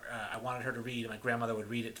whatever I wanted her to read, and my grandmother would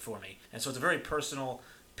read it for me. And so it's a very personal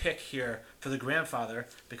pick here for the grandfather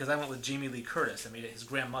because I went with Jamie Lee Curtis. I made it his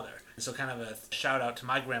grandmother. And so kind of a shout out to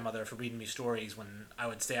my grandmother for reading me stories when I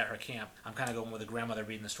would stay at her camp. I'm kind of going with a grandmother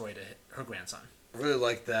reading the story to her grandson. I really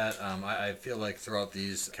like that. I feel like throughout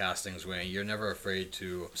these castings, Wayne, you're never afraid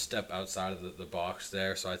to step outside of the box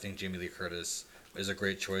there. So I think Jamie Lee Curtis is a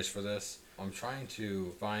great choice for this. I'm trying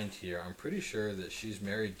to find here. I'm pretty sure that she's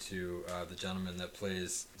married to the gentleman that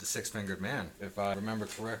plays the Six-Fingered Man, if I remember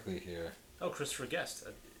correctly here. Oh, Christopher Guest.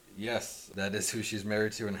 Yes, that is who she's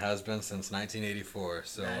married to and has been since 1984.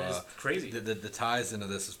 So That is crazy. The ties into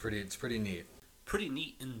this is pretty neat. Pretty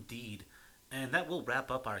neat indeed. And that will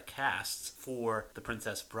wrap up our casts for The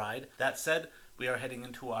Princess Bride. That said, we are heading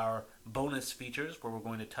into our bonus features where we're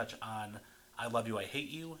going to touch on I Love You, I Hate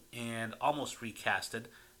You, and Almost Recasted,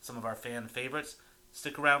 some of our fan favorites.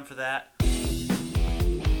 Stick around for that.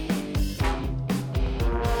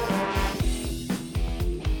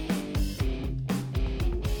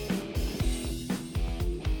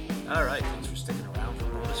 Alright, thanks for sticking around for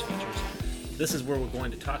bonus features. This is where we're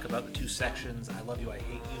going to talk about the two sections, I Love You, I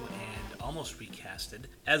Hate You, and Almost Recasted.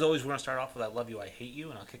 As always, we're going to start off with I Love You, I Hate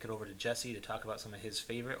You, and I'll kick it over to Jesse to talk about some of his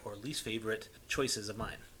favorite or least favorite choices of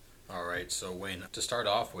mine. Alright, so Wayne, to start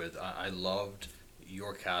off with, I loved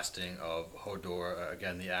your casting of Hodor.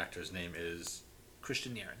 Again, the actor's name is...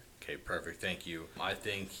 Christian Yaron. Okay, perfect. Thank you. I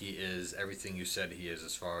think he is everything you said he is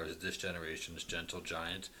as far as this generation's gentle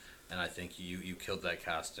giant. And I think you killed that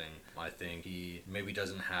casting. I think he maybe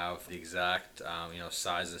doesn't have the exact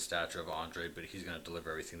size and stature of Andre, but he's going to deliver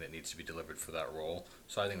everything that needs to be delivered for that role.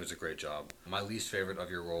 So I think it was a great job. My least favorite of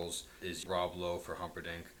your roles is Rob Lowe for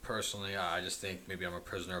Humperdinck. Personally, I just think maybe I'm a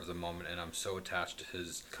prisoner of the moment, and I'm so attached to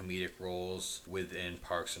his comedic roles within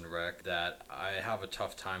Parks and Rec that I have a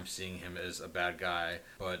tough time seeing him as a bad guy.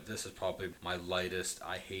 But this is probably my lightest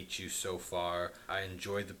I hate you so far. I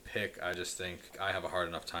enjoyed the pick. I just think I have a hard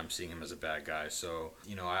enough time seeing him as a bad guy. So,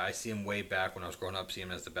 I see him way back when I was growing up, see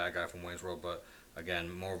him as the bad guy from Wayne's World, but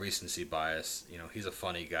again, more recency bias. He's a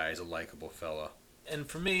funny guy, he's a likable fella. And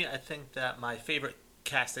for me, I think that my favorite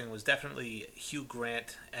casting was definitely Hugh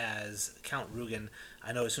Grant as Count Rugen.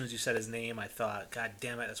 I know as soon as you said his name, I thought, God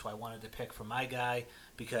damn it, that's why I wanted to pick for my guy,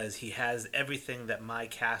 because he has everything that my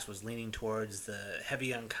cast was leaning towards, the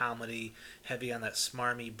heavy on comedy, heavy on that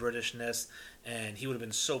smarmy Britishness, and he would have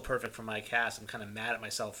been so perfect for my cast. I'm kind of mad at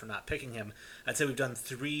myself for not picking him. I'd say we've done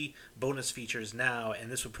 3 bonus features now,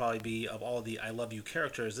 and this would probably be, of all the I Love You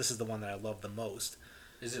characters, this is the one that I love the most.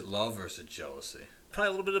 Is it love or is it jealousy? Probably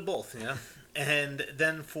a little bit of both, yeah. And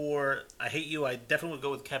then for I Hate You, I definitely would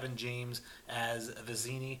go with Kevin James as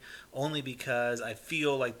Vizzini, only because I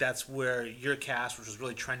feel like that's where your cast, which was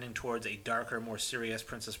really trending towards a darker, more serious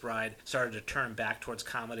Princess Bride, started to turn back towards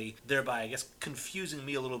comedy, thereby, I guess, confusing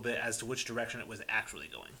me a little bit as to which direction it was actually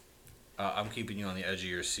going. I'm keeping you on the edge of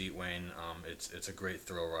your seat, Wayne. It's a great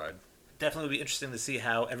thrill ride. Definitely would be interesting to see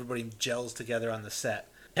how everybody gels together on the set.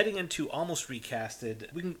 Heading into Almost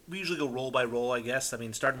Recasted, we usually go role by role, I guess. I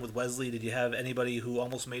mean, starting with Wesley, did you have anybody who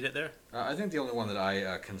almost made it there? I think the only one that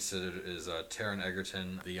I considered is Taron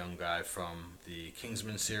Egerton, the young guy from the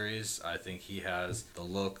Kingsman series. I think he has the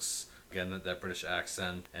looks, again, that British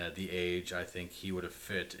accent, the age. I think he would have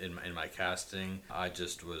fit in my casting. I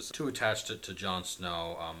just was too attached to Jon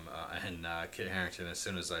Snow and Kit Harington as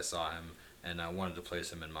soon as I saw him, and I wanted to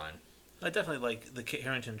place him in mine. I definitely like the Kit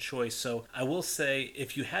Harington choice, so I will say,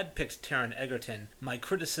 if you had picked Taron Egerton, my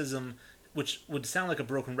criticism, which would sound like a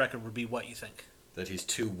broken record, would be what you think. That he's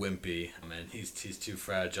too wimpy, and he's too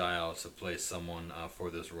fragile to play someone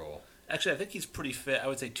for this role. Actually, I think he's pretty fit. I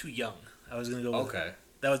would say too young. I was going to go with... Okay.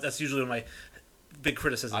 That's usually one of my big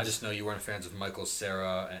criticisms. I just know you weren't fans of Michael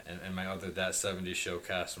Cera and my other That 70s Show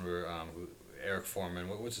cast member, Eric Foreman.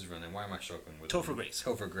 What's his real name? Why am I struggling with Topher Grace.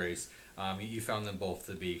 Topher Grace. You found them both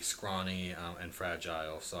to be scrawny and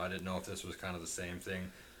fragile, so I didn't know if this was kind of the same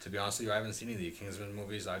thing. To be honest with you, I haven't seen any of the Kingsman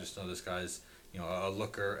movies. I just know this guy's a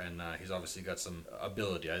looker, and he's obviously got some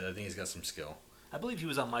ability. I think he's got some skill. I believe he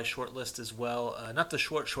was on my short list as well. Not the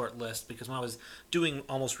short list, because when I was doing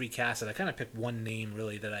Almost Recasted, I kind of picked one name,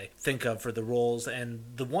 really, that I think of for the roles. And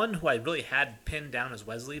the one who I really had pinned down as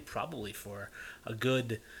Wesley, probably for a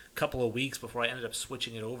good couple of weeks before I ended up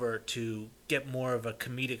switching it over to get more of a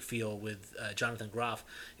comedic feel with Jonathan Groff,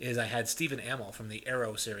 is I had Stephen Amell from the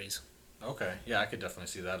Arrow series. Okay, yeah, I could definitely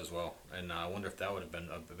see that as well. And I wonder if that would have been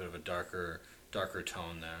a bit of a darker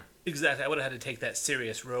tone there. Exactly. I would have had to take that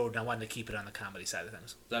serious road, and I wanted to keep it on the comedy side of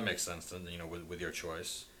things. That makes sense then, with your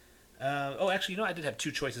choice. Actually, I did have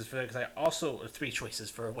 2 choices for that, because or 3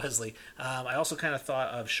 choices for Wesley. I also kind of thought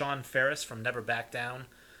of Sean Ferris from Never Back Down.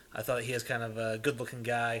 I thought he is kind of a good-looking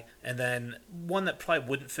guy. And then one that probably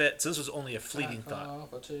wouldn't fit, so this was only a fleeting thought. Back off,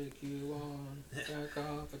 I'll take you on. Back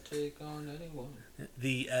off, I'll take on anyone.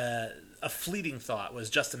 A fleeting thought was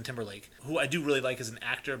Justin Timberlake, who I do really like as an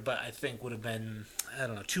actor, but I think would have been,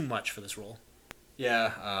 too much for this role.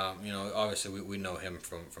 Yeah, obviously we know him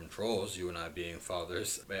from Trolls, you and I being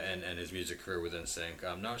fathers, and his music career with NSYNC.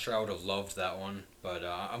 I'm not sure I would have loved that one, but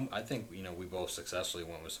I think, we both successfully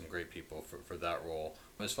went with some great people for that role.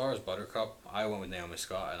 As far as Buttercup, I went with Naomi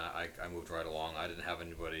Scott, and I moved right along. I didn't have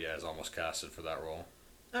anybody as almost casted for that role.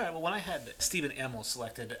 All right, well, when I had Stephen Amell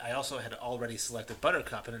selected, I also had already selected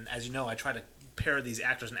Buttercup, and as you know, I try to pair these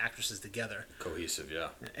actors and actresses together. Cohesive, yeah.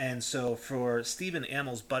 And so for Stephen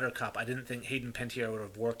Amell's Buttercup, I didn't think Hayden Panettiere would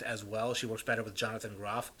have worked as well. She works better with Jonathan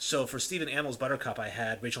Groff. So for Stephen Amell's Buttercup, I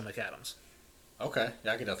had Rachel McAdams. Okay,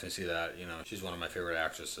 yeah, I can definitely see that. She's one of my favorite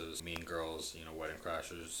actresses. Mean Girls, Wedding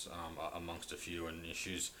Crashers, amongst a few, and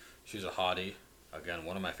she's a hottie. Again,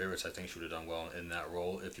 one of my favorites. I think she would have done well in that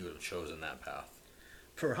role if you would have chosen that path.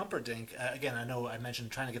 For Humperdinck, again, I know I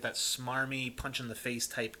mentioned trying to get that smarmy, punch-in-the-face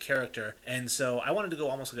type character, and so I wanted to go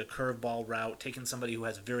almost like a curveball route, taking somebody who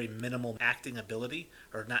has very minimal acting ability,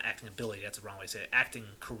 or not acting ability, that's the wrong way to say it, acting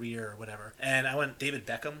career or whatever. And I went David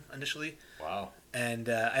Beckham initially. Wow. And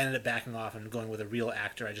I ended up backing off and going with a real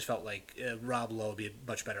actor. I just felt like Rob Lowe would be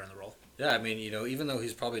much better in the role. Yeah, I mean, even though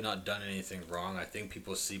he's probably not done anything wrong, I think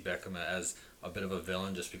people see Beckham as a bit of a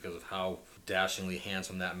villain just because of how dashingly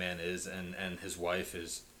handsome that man is, and his wife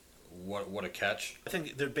is what a catch. I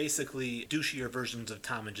think they're basically douchier versions of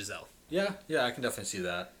Tom and Giselle. Yeah, I can definitely see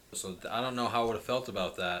that. So I don't know how I would have felt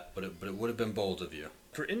about that, but it would have been bold of you.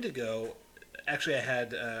 For Indigo, actually, I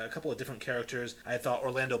had a couple of different characters. I thought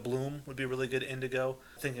Orlando Bloom would be really good Indigo.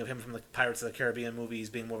 Thinking of him from the Pirates of the Caribbean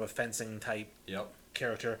movies, being more of a fencing type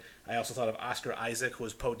character. I also thought of Oscar Isaac, who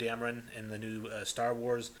was Poe Dameron in the new Star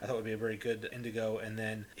Wars. I thought would be a very good Indigo. And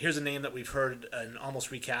then here's a name that we've heard and almost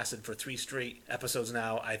recasted for 3 straight episodes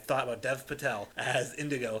now. I thought about Dev Patel as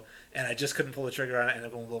Indigo, and I just couldn't pull the trigger on it, and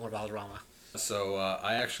I'm going with Wilmer Valderrama. So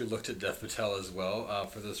I actually looked at Dev Patel as well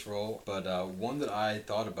for this role, but one that I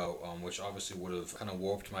thought about, which obviously would have kind of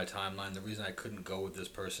warped my timeline, the reason I couldn't go with this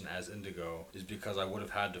person as Indigo is because I would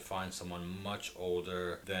have had to find someone much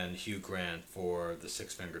older than Hugh Grant for the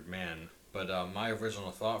Six-Fingered Man. But my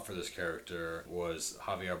original thought for this character was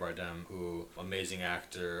Javier Bardem, who amazing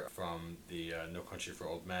actor from the No Country for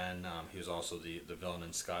Old Men. He was also the villain in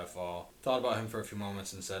Skyfall. Thought about him for a few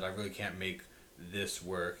moments and said, I really can't make this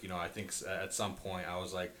work. I think at some point I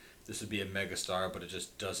was like, this would be a megastar, but it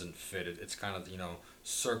just doesn't fit. It's kind of,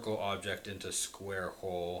 circle object into square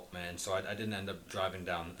hole, man. So I didn't end up driving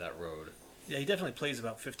down that road. Yeah, he definitely plays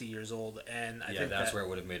about 50 years old, and I think that's where it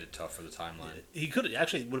would have made it tough for the timeline. He would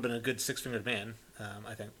have been a good Six-Fingered Man,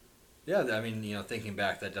 I think. Yeah, I mean, thinking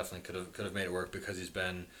back, that definitely could have made it work because he's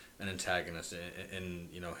been an antagonist in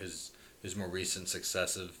his more recent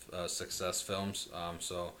success films.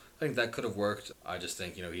 So I think that could have worked. I just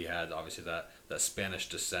think, he had obviously that Spanish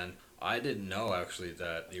descent. I didn't know actually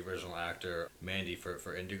that the original actor, Mandy,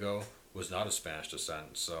 for Indigo was not of Spanish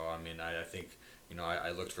descent. So, I mean, I think,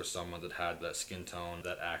 I looked for someone that had that skin tone,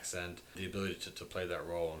 that accent, the ability to play that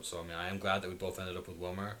role. And so, I mean, I am glad that we both ended up with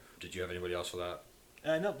Wilmer. Did you have anybody else for that?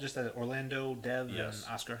 No, just Orlando, Dev, and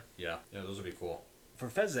Oscar. Yeah, those would be cool. For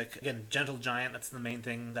Fezzik, again, Gentle Giant, that's the main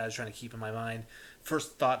thing that I was trying to keep in my mind.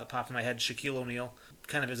 First thought that popped in my head, Shaquille O'Neal,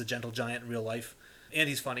 kind of is a gentle giant in real life. And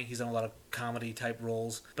he's funny. He's done a lot of comedy-type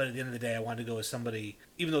roles. But at the end of the day, I wanted to go with somebody,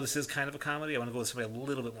 even though this is kind of a comedy, I want to go with somebody a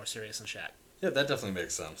little bit more serious than Shaq. Yeah, that definitely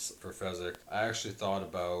makes sense for Fezzik. I actually thought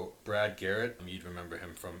about Brad Garrett. You'd remember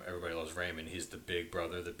him from Everybody Loves Raymond. He's the big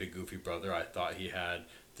brother, the big goofy brother. I thought he had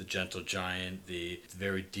the gentle giant, the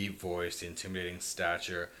very deep voice, the intimidating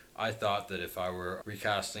stature. I thought that if I were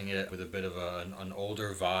recasting it with a bit of an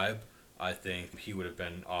older vibe, I think he would have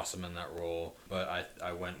been awesome in that role. But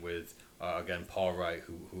I went with, again, Paul Wright,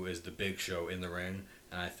 who is the big show in the ring.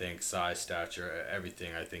 And I think size, stature,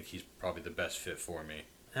 everything, I think he's probably the best fit for me.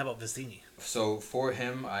 How about Vizzini? So for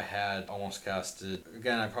him, I had almost casted,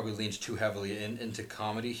 again, I probably leaned too heavily into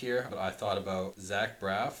comedy here, but I thought about Zach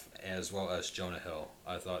Braff as well as Jonah Hill.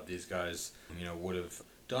 I thought these guys, would have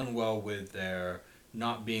done well with their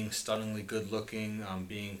not being stunningly good looking,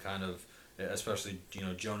 being kind of, especially,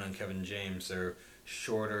 Jonah and Kevin James, they're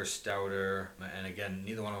shorter, stouter, and again,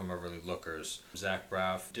 neither one of them are really lookers. Zach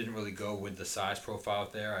Braff didn't really go with the size profile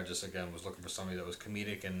there. I just, again, was looking for somebody that was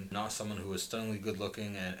comedic and not someone who was stunningly good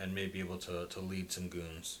looking and may be able to lead some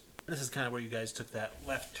goons. This is kind of where you guys took that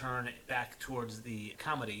left turn back towards the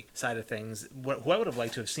comedy side of things. Who I would have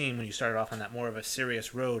liked to have seen when you started off on that more of a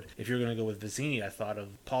serious road, if you were going to go with Vizzini, I thought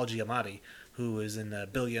of Paul Giamatti, who was in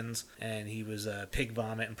Billions, and he was Pig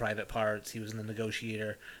Vomit in Private Parts. He was in The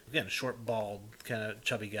Negotiator. Again, short, bald, kind of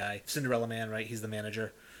chubby guy. Cinderella Man, right? He's the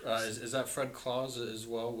manager. Is that Fred Claus as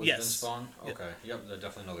well with Vince Vaughn? Okay, yep, I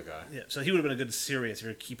definitely know the guy. Yeah, so he would have been a good serious if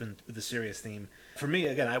you're keeping with the serious theme. For me,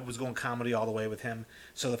 again, I was going comedy all the way with him.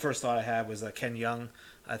 So the first thought I had was Ken Jeong,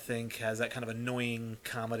 I think, has that kind of annoying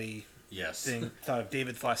comedy thing. Thought of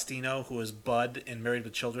David Faustino, who was Bud in Married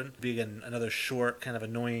with Children. Be, again, another short, kind of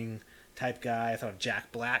annoying type guy. I thought of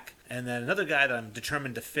Jack Black. And then another guy that I'm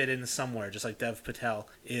determined to fit in somewhere, just like Dev Patel,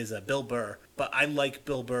 is Bill Burr. But I like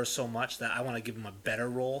Bill Burr so much that I want to give him a better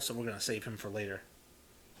role, so we're going to save him for later.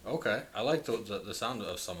 Okay, I like the sound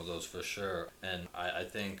of some of those for sure, and I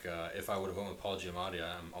think if I would have went with Paul Giamatti,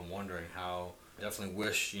 I'm wondering how. I definitely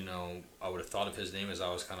wish I would have thought of his name as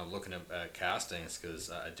I was kind of looking at castings, because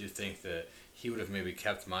I do think that he would have maybe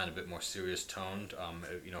kept mine a bit more serious toned,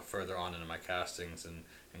 further on into my castings and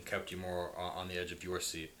kept you more on the edge of your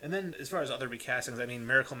seat. And then as far as other recastings, I mean,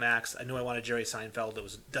 Miracle Max, I knew I wanted Jerry Seinfeld. It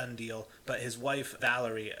was a done deal. But his wife,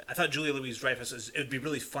 Valerie, I thought Julia Louis-Dreyfus, it would be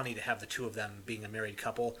really funny to have the two of them being a married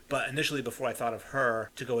couple. But initially, before I thought of her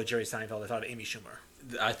to go with Jerry Seinfeld, I thought of Amy Schumer.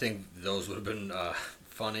 I think those would have been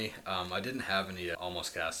funny. I didn't have any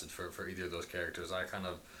almost casted for either of those characters. I kind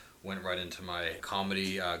of went right into my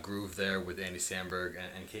comedy groove there with Andy Samberg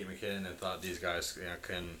and Kate McKinnon, and thought these guys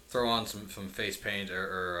can throw on some face paint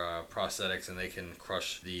or prosthetics, and they can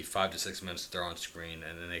crush the 5 to 6 minutes that they're on screen,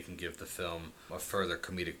 and then they can give the film a further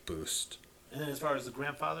comedic boost. And then as far as the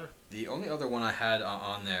grandfather? The only other one I had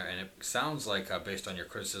on there, and it sounds like, based on your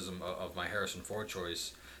criticism of my Harrison Ford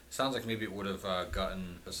choice, sounds like maybe it would have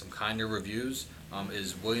gotten some kinder reviews,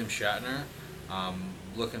 is William Shatner.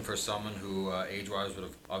 Looking for someone who, age-wise, would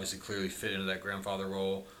have obviously clearly fit into that grandfather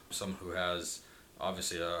role. Someone who has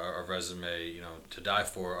obviously a resume, to die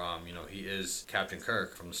for. He is Captain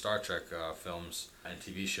Kirk from the Star Trek films and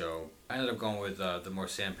TV show. I ended up going with the more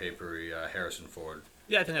sandpapery Harrison Ford.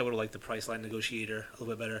 Yeah, I think I would have liked the Priceline Negotiator a little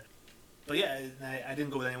bit better. But yeah, I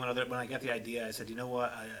didn't go with anyone other. When I got the idea, I said, you know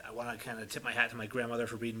what? I want to kind of tip my hat to my grandmother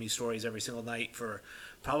for reading me stories every single night for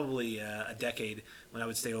probably a decade, when I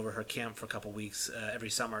would stay over her camp for a couple weeks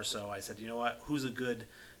every summer. So I said, you know what? Who's a good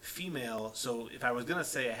female? So if I was going to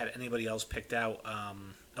say I had anybody else picked out,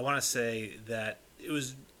 I want to say that it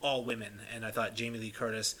was all women. And I thought Jamie Lee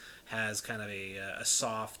Curtis has kind of a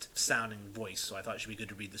soft-sounding voice, so I thought she'd be good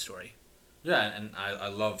to read the story. Yeah, and I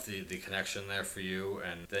love the connection there for you,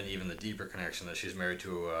 and then even the deeper connection that she's married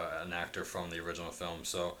to an actor from the original film.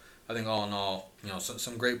 So I think all in all,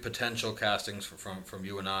 some great potential castings from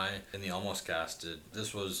you and I in the Almost Casted.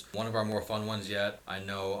 This was one of our more fun ones yet. I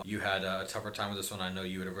know you had a tougher time with this one. I know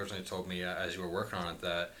you had originally told me as you were working on it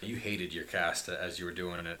that you hated your cast as you were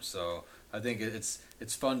doing it. So I think it's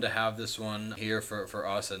fun to have this one here for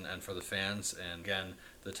us and for the fans. And again,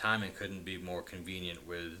 the timing couldn't be more convenient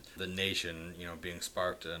with the nation, being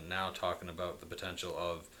sparked, and now talking about the potential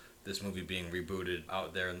of this movie being rebooted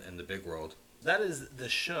out there in the big world. That is the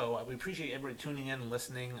show. We appreciate everybody tuning in and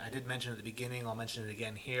listening. I did mention at the beginning. I'll mention it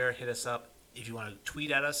again here. Hit us up. If you want to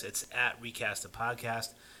tweet at us, it's at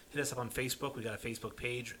recastapodcast. Hit us up on Facebook. We got a Facebook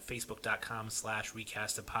page,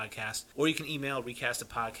 facebook.com/recastapodcast. Or you can email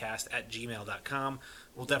recastapodcast@gmail.com.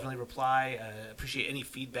 We'll definitely reply. Appreciate any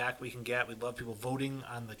feedback we can get. We'd love people voting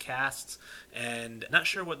on the casts. And not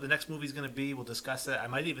sure what the next movie is going to be. We'll discuss it. I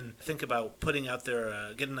might even think about putting out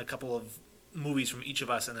there, getting a couple of movies from each of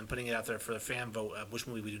us and then putting it out there for the fan vote of which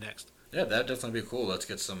movie we do next. Yeah, that'd definitely be cool. Let's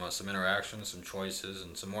get some interaction, some choices,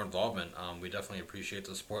 and some more involvement. We definitely appreciate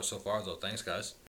the support so far, though. Thanks, guys.